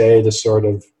PSA to sort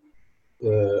of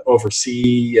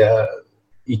oversee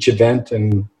each event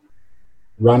and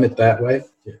run it that way.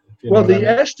 Well, the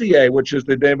SDA, which is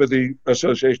the name of the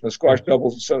association, the Squash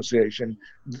Doubles Association,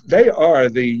 they are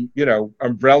the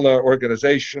umbrella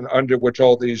organization under which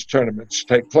all these tournaments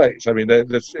take place. I mean,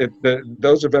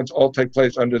 those events all take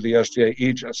place under the SDA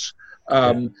aegis.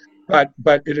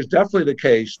 But it is definitely the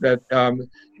case that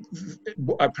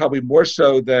probably more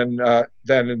so than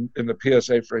in the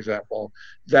PSA, for example,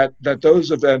 that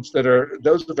those events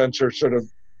are sort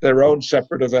of their own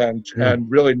separate event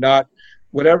and really not.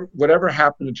 Whatever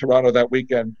happened in Toronto that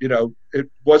weekend, it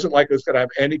wasn't like it was going to have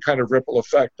any kind of ripple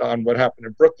effect on what happened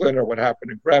in Brooklyn or what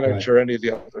happened in Greenwich or any of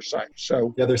the other sites.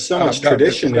 So there's so much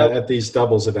tradition at these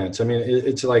doubles events. I mean,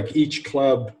 it's like each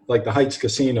club, like the Heights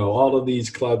Casino, all of these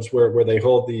clubs where they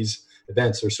hold these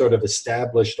events are sort of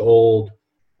established old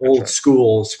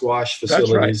school squash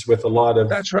facilities with a lot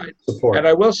of support. And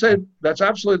I will say that's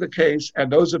absolutely the case. And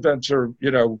those events are,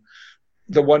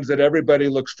 the ones that everybody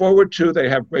looks forward to. They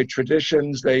have great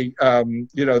traditions. They,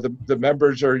 the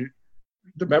members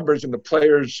and the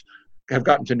players have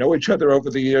gotten to know each other over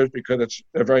the years because it's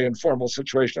a very informal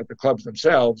situation at the clubs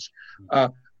themselves.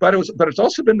 But it's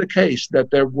also been the case that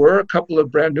there were a couple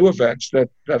of brand new events that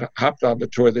hopped on the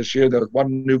tour this year. There was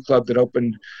one new club that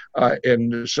opened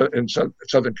in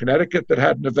Southern Connecticut that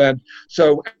had an event.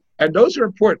 So, and those are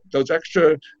important. Those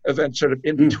extra events sort of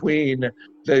in between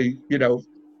the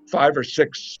 5 or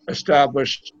 6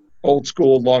 established old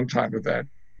school long time event.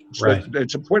 So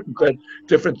it's important that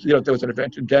different, there was an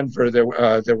event in Denver. There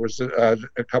was a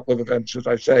couple of events, as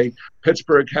I say.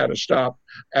 Pittsburgh had a stop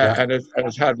and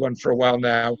has had one for a while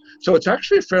now. So it's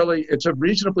actually it's a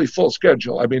reasonably full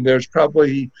schedule. I mean, there's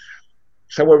probably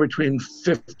somewhere between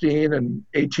 15 and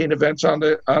 18 events on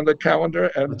the calendar,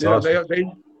 and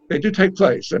they do take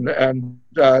place, and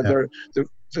the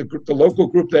local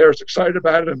group there is excited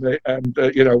about it, and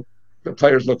the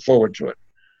players look forward to it.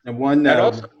 And one,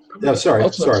 some of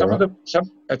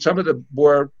the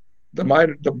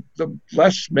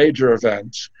less major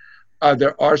events,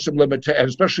 there are some limitations,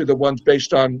 especially the ones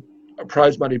based on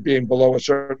prize money being below a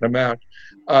certain amount.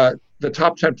 The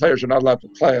top 10 players are not allowed to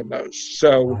play in those,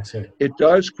 so it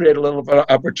does create a little bit of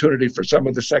opportunity for some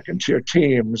of the second-tier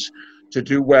teams to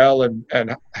do well, and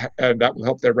that will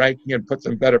help their ranking and put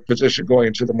them in better position going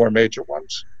into the more major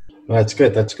ones. Well, that's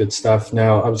good. That's good stuff.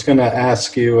 Now, I was going to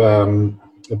ask you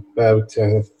about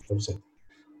what was it?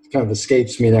 It kind of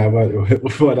escapes me now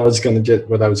what I was going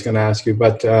to ask you,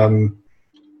 but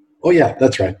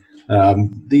that's right.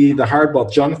 The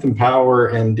hardball, Jonathan Power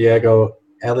and Diego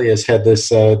Elias had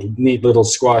this neat little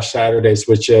squash Saturdays,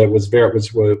 which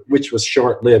was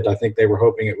short-lived. I think they were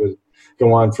hoping it would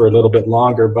go on for a little bit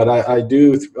longer, but I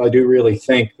do really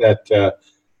think that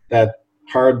that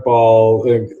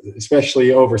hardball,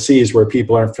 especially overseas where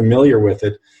people aren't familiar with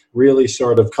it, really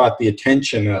sort of caught the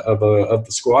attention of the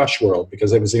squash world,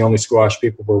 because it was the only squash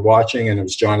people were watching, and it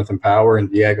was Jonathan Power and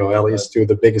Diego Elias, two of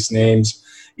the biggest names,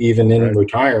 even in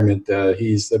retirement.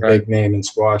 He's the big name in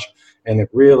squash, and it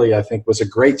really, I think, was a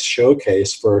great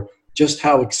showcase for just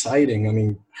how exciting. I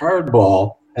mean,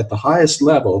 hardball at the highest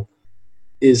level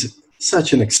is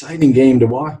such an exciting game to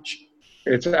watch.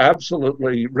 It's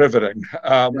absolutely riveting,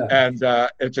 and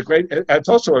it's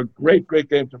also a great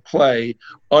game to play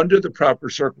under the proper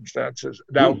circumstances.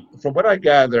 Now, from what I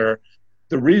gather,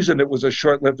 the reason it was as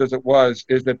short-lived as it was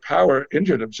is that Power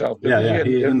injured himself.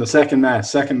 In the second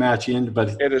match he injured,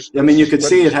 but you could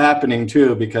see it happening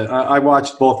too, because I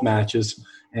watched both matches.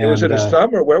 And, was it his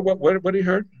thumb, or what he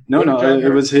hurt? No,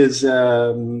 it was his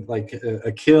a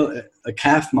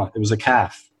calf. It was a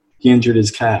calf. He injured his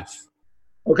calf.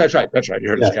 Oh, that's right. You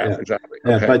heard his calf, exactly.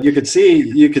 Yeah, okay. But you could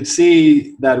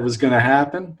see that it was going to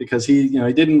happen, because he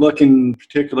didn't look in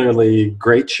particularly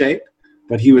great shape,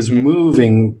 but he was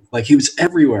moving like he was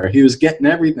everywhere. He was getting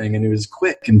everything, and he was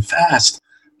quick and fast.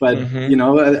 But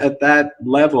at that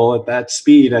level, at that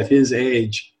speed, at his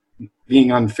age,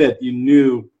 being unfit, you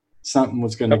knew something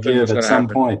was going to give at some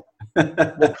point.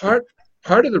 Well,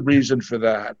 part of the reason for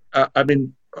that,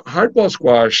 hardball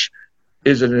squash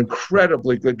is an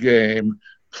incredibly good game,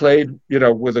 played,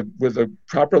 with a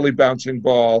properly bouncing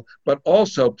ball, but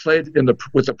also played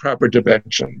with the proper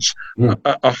dimensions.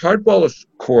 A hardball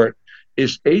court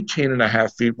is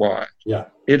 18.5 feet wide. Yeah,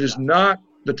 it is not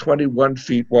the 21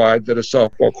 feet wide that a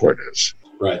softball court is.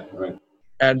 Right.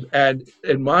 And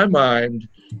in my mind,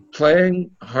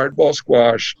 playing hardball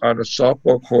squash on a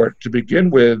softball court to begin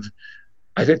with,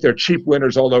 I think they're cheap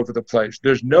winners all over the place.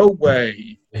 There's no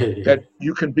way that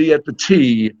you can be at the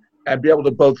tee and be able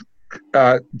to both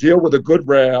deal with a good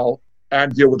rail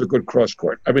and deal with a good cross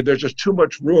court. I mean, there's just too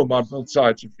much room on both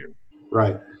sides of you.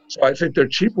 Right. So I think they're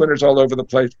cheap winners all over the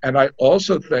place. And I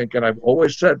also think, and I've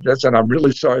always said this, and I'm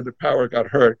really sorry that Power got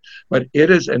hurt, but it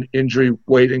is an injury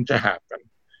waiting to happen.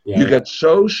 You get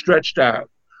so stretched out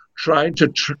trying to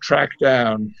track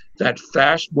down that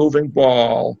fast-moving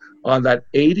ball on that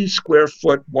 80 square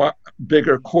foot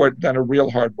bigger court than a real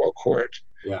hardball court.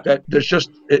 Yeah. That there's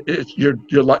just it's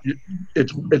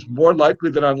more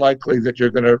likely than unlikely that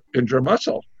you're going to injure a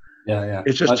muscle. Yeah.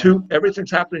 It's just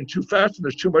everything's happening too fast, and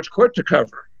there's too much court to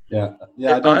cover. Yeah.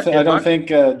 I don't think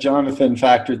Jonathan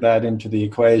factored that into the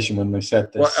equation when they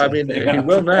set this. Well, I mean, he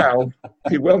will now.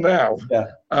 He will now.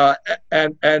 Yeah.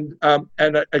 And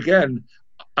again,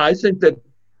 I think that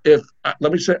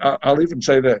let me say, I'll even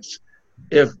say this: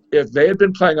 if they had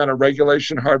been playing on a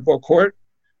regulation hardball court,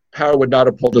 Power would not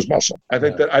have pulled his muscle. I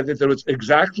think that it was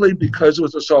exactly because it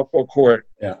was a softball court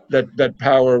that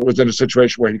Power was in a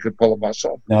situation where he could pull a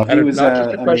muscle. Now, and it's not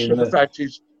just a question of the fact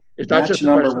it's not just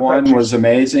number one was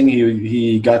amazing.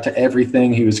 He got to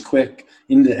everything. He was quick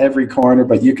into every corner,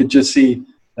 but you could just see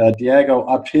Diego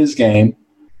upped his game,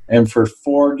 and for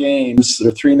 4 games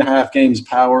or 3.5 games,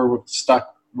 Power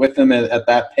stuck with him at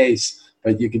that pace.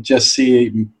 But you could just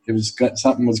see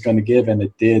something was going to give, and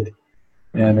it did.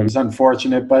 And it was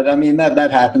unfortunate, but I mean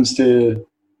that happens to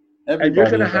everybody. And you're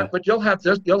going to have, but you'll have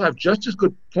just as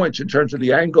good points in terms of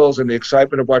the angles and the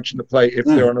excitement of watching the play if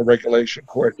they're on a regulation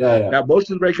court. Yeah. Now, most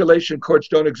of the regulation courts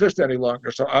don't exist any longer,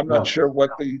 so I'm not sure what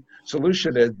the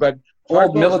solution is. But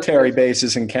all military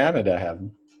bases in Canada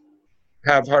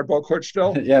have hardball courts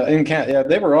still. Yeah,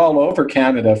 they were all over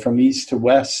Canada from east to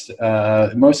west,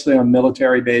 mostly on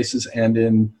military bases and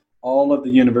in all of the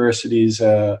universities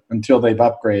until they've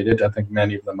upgraded. I think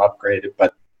many of them upgraded,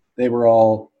 but they were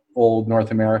all old North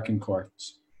American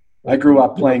courts. I grew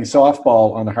up playing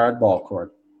softball on a hardball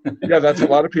court. Yeah, that's a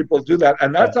lot of people do that,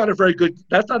 and that's not a very good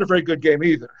game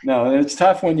either. No, and it's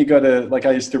tough when you go to, like,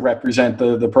 I used to represent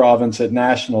the province at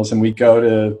nationals, and we go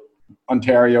to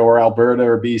Ontario or Alberta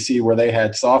or BC where they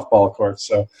had softball courts.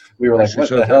 So we were like, what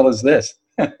the hell is this?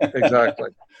 Exactly.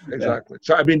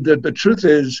 So I mean, the truth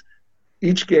is,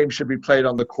 each game should be played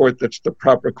on the court that's the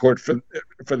proper court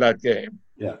for that game.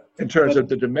 Yeah. In terms of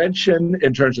the dimension,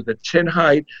 in terms of the tin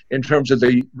height, in terms of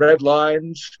the red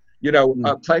lines.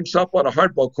 Playing softball on a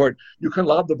hardball court, you can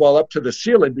lob the ball up to the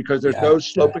ceiling because there's no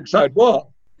sloping side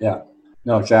wall. Yeah.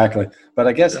 No, exactly. But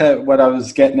I guess what I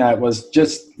was getting at was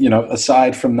just,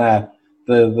 aside from that,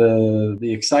 the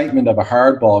excitement of a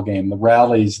hardball game, the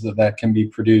rallies that can be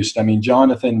produced. I mean,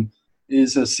 Jonathan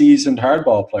is a seasoned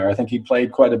hardball player. I think he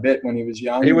played quite a bit when he was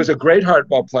young. He was a great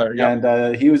hardball player, yeah.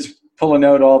 And he was pulling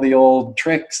out all the old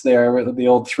tricks there, with the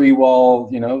old 3-wall,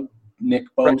 Nick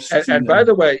Boast. Right. And by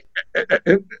the way,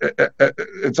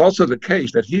 it's also the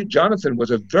case that Jonathan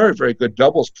was a very, very good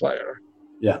doubles player.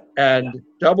 Yeah. And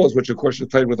doubles, which of course is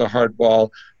played with a hard ball,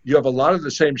 you have a lot of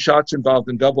the same shots involved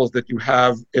in doubles that you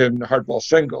have in hardball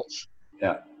singles.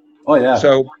 Yeah. Oh yeah.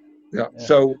 So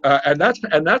and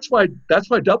that's why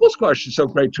double squash is so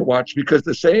great to watch, because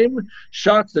the same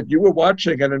shots that you were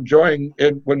watching and enjoying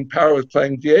when Power was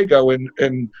playing Diego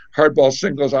in hardball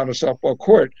singles on a softball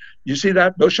court, you see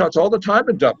those shots all the time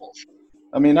in doubles.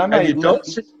 I mean,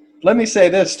 let me say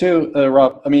this too,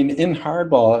 Rob. I mean, in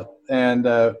hardball, and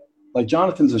like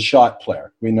Jonathan's a shot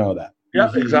player, we know that.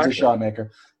 Yeah, exactly. He's a shot maker.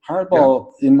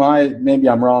 Hardball, maybe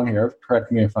I'm wrong here.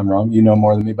 Correct me if I'm wrong. You know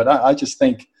more than me, but I just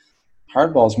think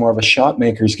hardball is more of a shot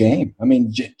maker's game. I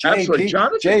mean,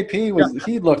 JP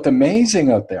he looked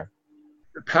amazing out there.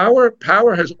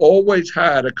 Power has always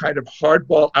had a kind of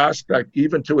hardball aspect,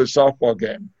 even to his softball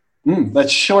game. That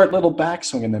short little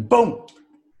backswing and then boom.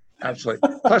 Absolutely.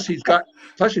 Plus he's got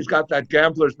that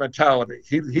gambler's mentality.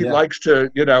 He likes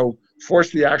to force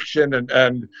the action,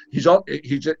 and he's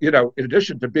in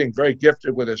addition to being very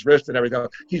gifted with his wrist and everything,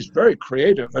 he's very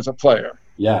creative as a player.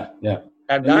 Yeah.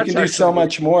 And you can do so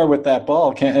much more with that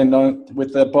ball.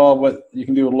 With that ball, you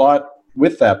can do a lot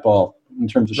with that ball in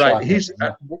terms of shot.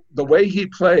 Right. The way he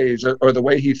plays or the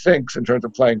way he thinks in terms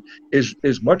of playing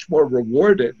is much more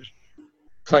rewarded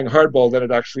playing hardball than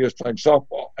it actually is playing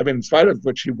softball. I mean, in spite of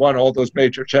which he won all those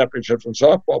major championships in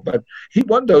softball, but he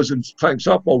won those in playing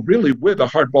softball really with a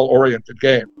hardball-oriented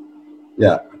game.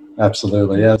 Yeah,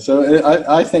 absolutely. Yeah, so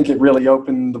I think it really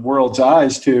opened the world's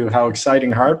eyes to how exciting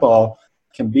hardball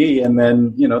can be, and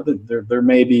then there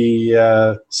may be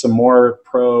some more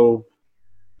pro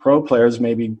players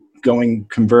maybe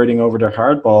converting over to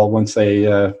hardball once they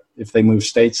if they move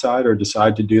stateside or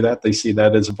decide to do that. They see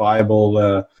that as a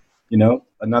viable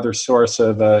another source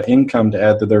of income to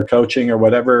add to their coaching or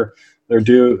whatever they're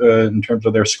due in terms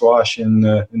of their squash in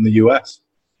the U.S.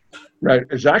 Right.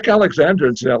 Zach Alexander,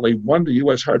 incidentally, won the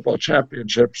U.S. Hardball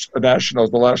Championships,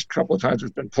 nationals, the last couple of times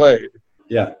it's been played.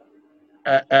 Yeah.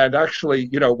 And actually,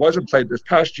 it wasn't played this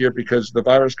past year because the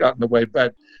virus got in the way.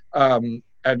 But and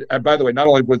by the way, not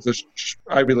only was the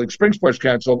Ivy League spring sports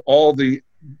canceled, all the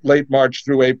late March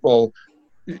through April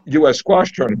U.S.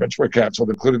 squash tournaments were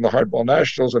canceled, including the Hardball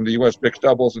Nationals and the U.S. mixed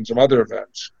doubles and some other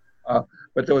events.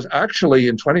 But there was actually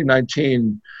in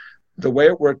 2019, the way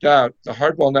it worked out, the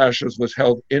Hardball Nationals was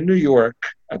held in New York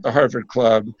at the Harvard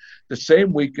Club the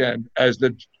same weekend as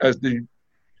the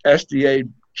SDA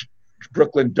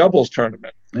Brooklyn doubles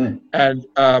tournament. And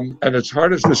as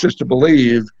hard as this is to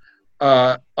believe,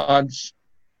 on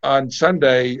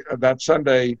Sunday,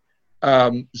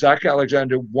 Zach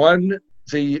Alexander won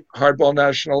the Hardball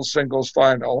National singles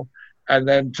final, and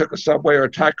then took a subway or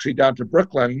a taxi down to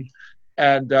Brooklyn,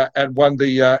 and won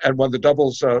the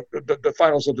doubles, the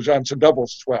finals of the Johnson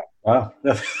doubles as well. Wow,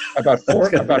 about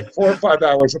 4 or 5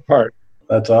 hours apart.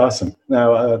 That's awesome.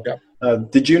 Now,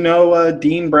 did you know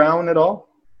Dean Brown at all?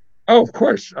 Oh, of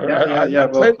course. Yeah.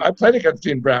 I played against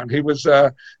Dean Brown. He did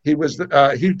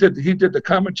the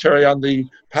commentary on the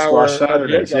Power Squash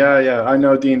Saturdays. Yeah. I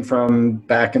know Dean from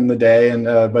back in the day, and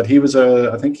but he was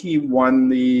I think he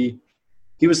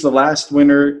was the last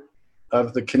winner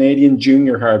of the Canadian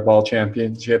Junior Hardball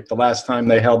Championship the last time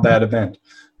they held that event.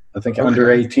 I think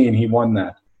under 18 he won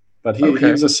that. But he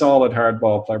was a solid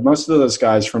hardball player. Most of those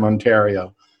guys from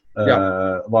Ontario.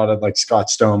 A lot of like Scott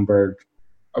Stoneberg.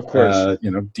 Of course.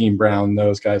 Dean Brown,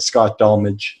 those guys, Scott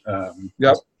Dulmage.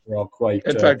 We're all quite.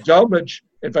 In fact, Dulmage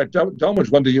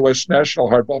won the U.S. National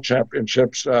Hardball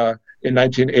Championships in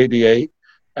 1988,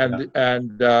 and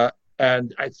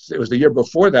it was the year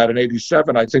before that in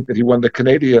 '87. I think that he won the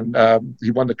Canadian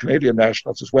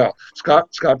Nationals as well.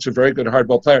 Scott's a very good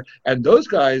hardball player, and those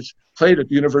guys played at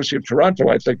the University of Toronto.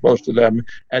 I think most of them,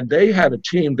 and they had a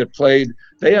team that played.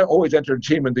 They had always entered a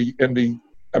team in the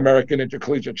American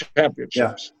Intercollegiate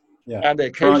Championships. Yeah. And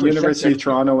they University of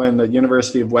Toronto and the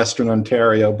University of Western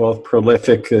Ontario, both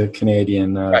prolific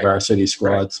Canadian varsity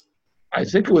squads. Right. I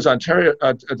think it was Ontario.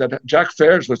 That Jack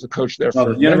Fairs was the coach there.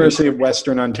 The University of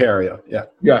Western Ontario. Yeah.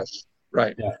 Yes.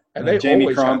 Right. Yeah. And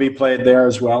Jamie Crombie played there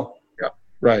as well. Yeah.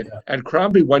 Right. Yeah. And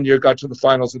Crombie one year got to the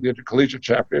finals of the Intercollegiate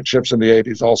Championships in the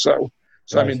 '80s also.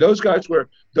 So right. I mean, those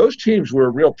teams were a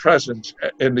real presence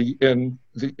in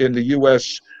the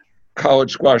U.S.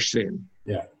 college squash scene.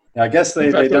 Yeah, I guess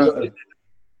they don't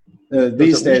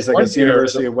these days. I guess the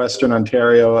University of Western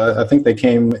Ontario. I think they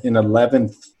came in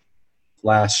 11th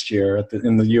last year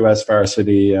in the U.S.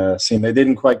 varsity scene. They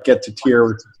didn't quite get to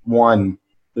tier 1.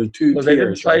 The two tiers. They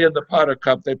didn't play in the Potter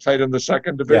Cup. They played in the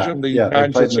second division. They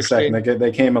played in the second.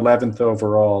 They came 11th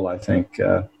overall, I think.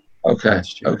 Okay.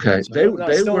 So they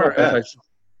were.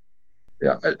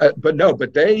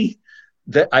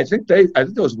 I think there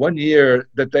was one year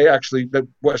that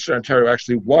Western Ontario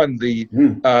actually won the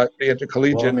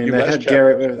intercollegiate. Well, they had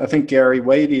Gary. I think Gary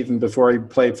Wade, even before he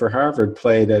played for Harvard,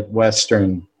 played at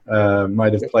Western.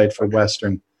 Might have played for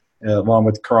Western, along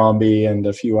with Crombie and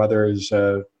a few others.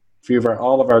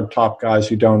 All of our top guys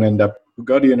who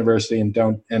go to university and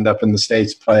don't end up in the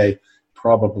States will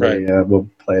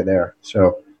play there.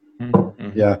 So,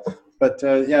 yeah. But,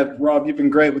 Rob, you've been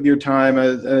great with your time.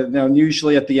 Now,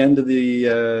 usually at the end of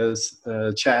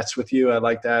the chats with you, I'd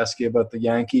like to ask you about the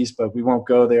Yankees, but we won't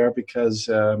go there because,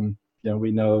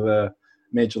 we know the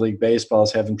Major League Baseball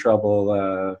is having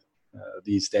trouble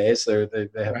these days. They're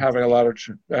having a lot of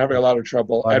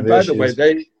trouble. And by the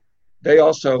way, they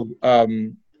also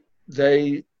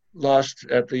they lost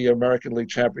at the American League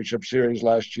Championship Series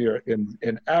last year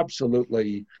in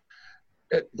absolutely.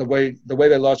 The way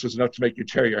they lost was enough to make you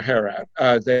tear your hair out.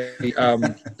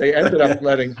 They ended up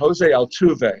letting Jose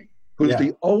Altuve, who's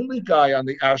the only guy on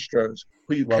the Astros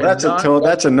who you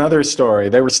that's another story.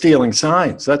 They were stealing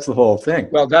signs. That's the whole thing.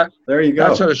 Well, there you go.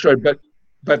 That's another story.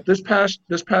 But this past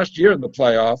year in the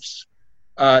playoffs,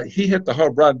 he hit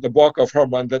the walk-off home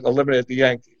run that eliminated the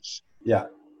Yankees. Yeah,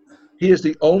 he is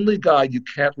the only guy you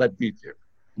can't let beat you.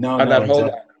 That whole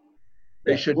line.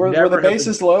 They should were the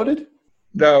bases loaded?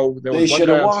 No, they should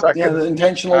have walked. Yeah, the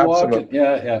intentional walking.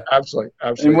 Yeah. Absolutely.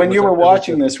 And when you were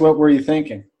watching this, what were you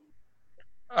thinking?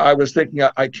 I was thinking,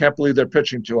 I can't believe they're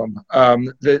pitching to him.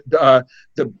 The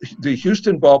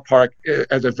Houston ballpark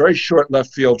has a very short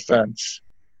left field fence.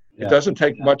 It doesn't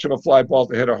take much of a fly ball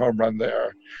to hit a home run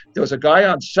there. There was a guy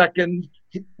on second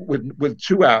with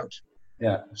 2 out.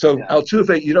 Yeah. So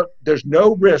Altuve, there's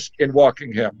no risk in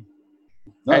walking him.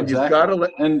 No, and exactly.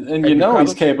 You've got to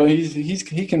he's capable.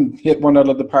 He can hit one out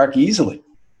of the park easily.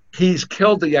 He's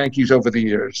killed the Yankees over the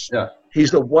years. Yeah,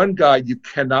 he's the one guy you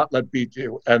cannot let beat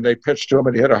you. And they pitched to him,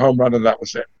 and he hit a home run, and that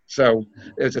was it. So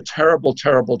it's a terrible,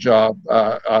 terrible job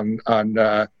on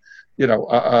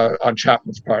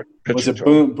Chapman's part. Was it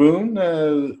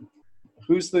Boone?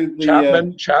 Who's the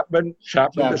Chapman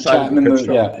decided to pitch.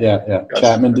 Yeah.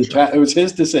 Chapman. It was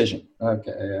his decision.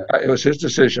 Okay. Yeah. It was his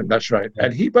decision. That's right.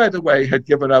 And he, by the way, had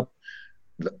given up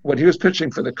when he was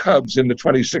pitching for the Cubs in the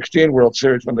 2016 World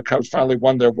Series, when the Cubs finally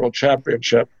won their World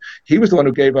Championship. He was the one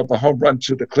who gave up a home run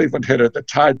to the Cleveland hitter that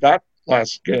tied that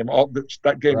last game,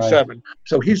 that game right. 7.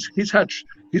 So he's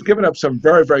given up some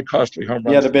very, very costly home runs.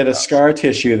 He had a bit of scar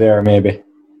tissue there, maybe.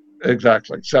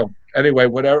 Exactly. So anyway,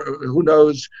 who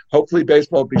knows? Hopefully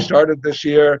baseball will be started this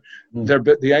year.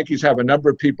 The Yankees have a number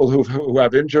of people who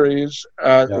have injuries,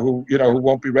 who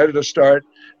won't be ready to start.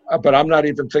 But I'm not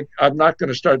going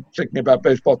to start thinking about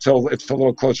baseball till it's a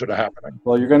little closer to happening.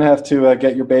 Well, you're going to have to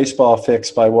get your baseball fix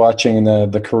by watching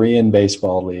the Korean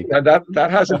baseball league. And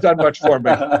that hasn't done much for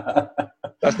me.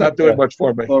 That's not doing much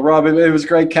for me. Well, Rob, it was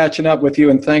great catching up with you,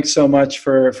 and thanks so much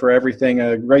for everything.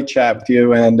 A great chat with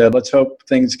you, and let's hope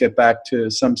things get back to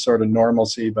some sort of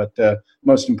normalcy. But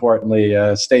most importantly,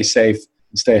 stay safe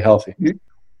and stay healthy.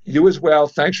 You as well.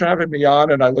 Thanks for having me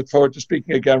on, and I look forward to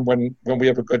speaking again when we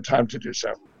have a good time to do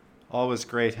so. Always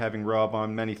great having Rob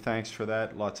on. Many thanks for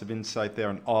that. Lots of insight there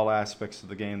on all aspects of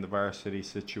the game, the varsity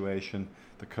situation,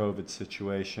 the COVID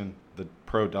situation, the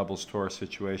pro doubles tour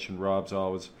situation. Rob's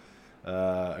always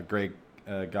a great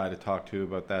guy to talk to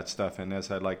about that stuff. And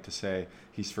as I like to say,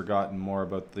 he's forgotten more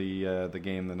about the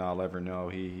game than I'll ever know.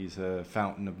 He's a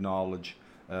fountain of knowledge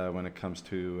when it comes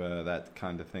to that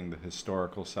kind of thing, the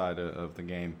historical side of the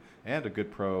game, and a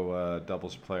good pro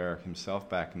doubles player himself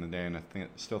back in the day. And I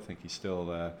still think he's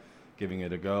still giving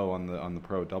it a go on the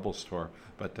pro doubles tour.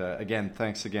 But again,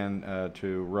 thanks again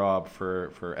to Rob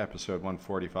for episode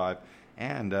 145,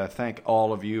 and thank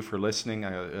all of you for listening.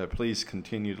 Please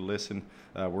continue to listen.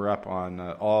 We're up on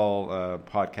all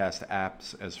podcast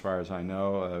apps as far as I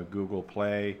know, Google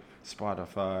Play,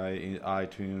 Spotify,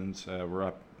 iTunes. We're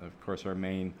up. Of course, our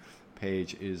main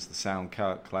page is the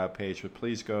SoundCloud page, but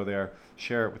please go there,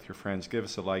 share it with your friends, give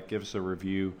us a like, give us a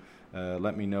review.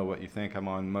 Let me know what you think. I'm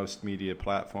on most media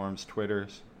platforms, Twitter,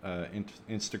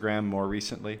 Instagram more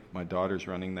recently. My daughter's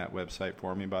running that website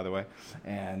for me, by the way.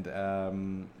 And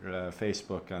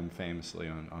Facebook, I'm famously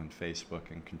on Facebook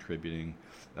and contributing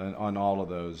on all of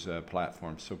those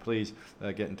platforms. So please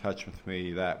get in touch with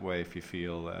me that way if you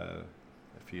feel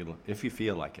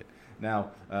like it.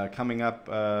 Now, coming up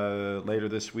later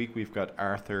this week, we've got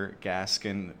Arthur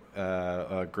Gaskin.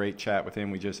 A great chat with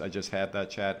him. I just had that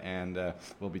chat, and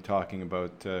we'll be talking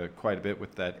about quite a bit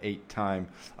with that 8-time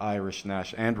Irish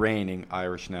national and reigning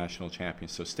Irish national champion.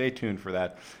 So stay tuned for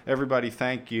that. Everybody,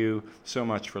 thank you so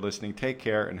much for listening. Take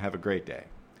care and have a great day.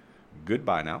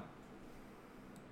 Goodbye now.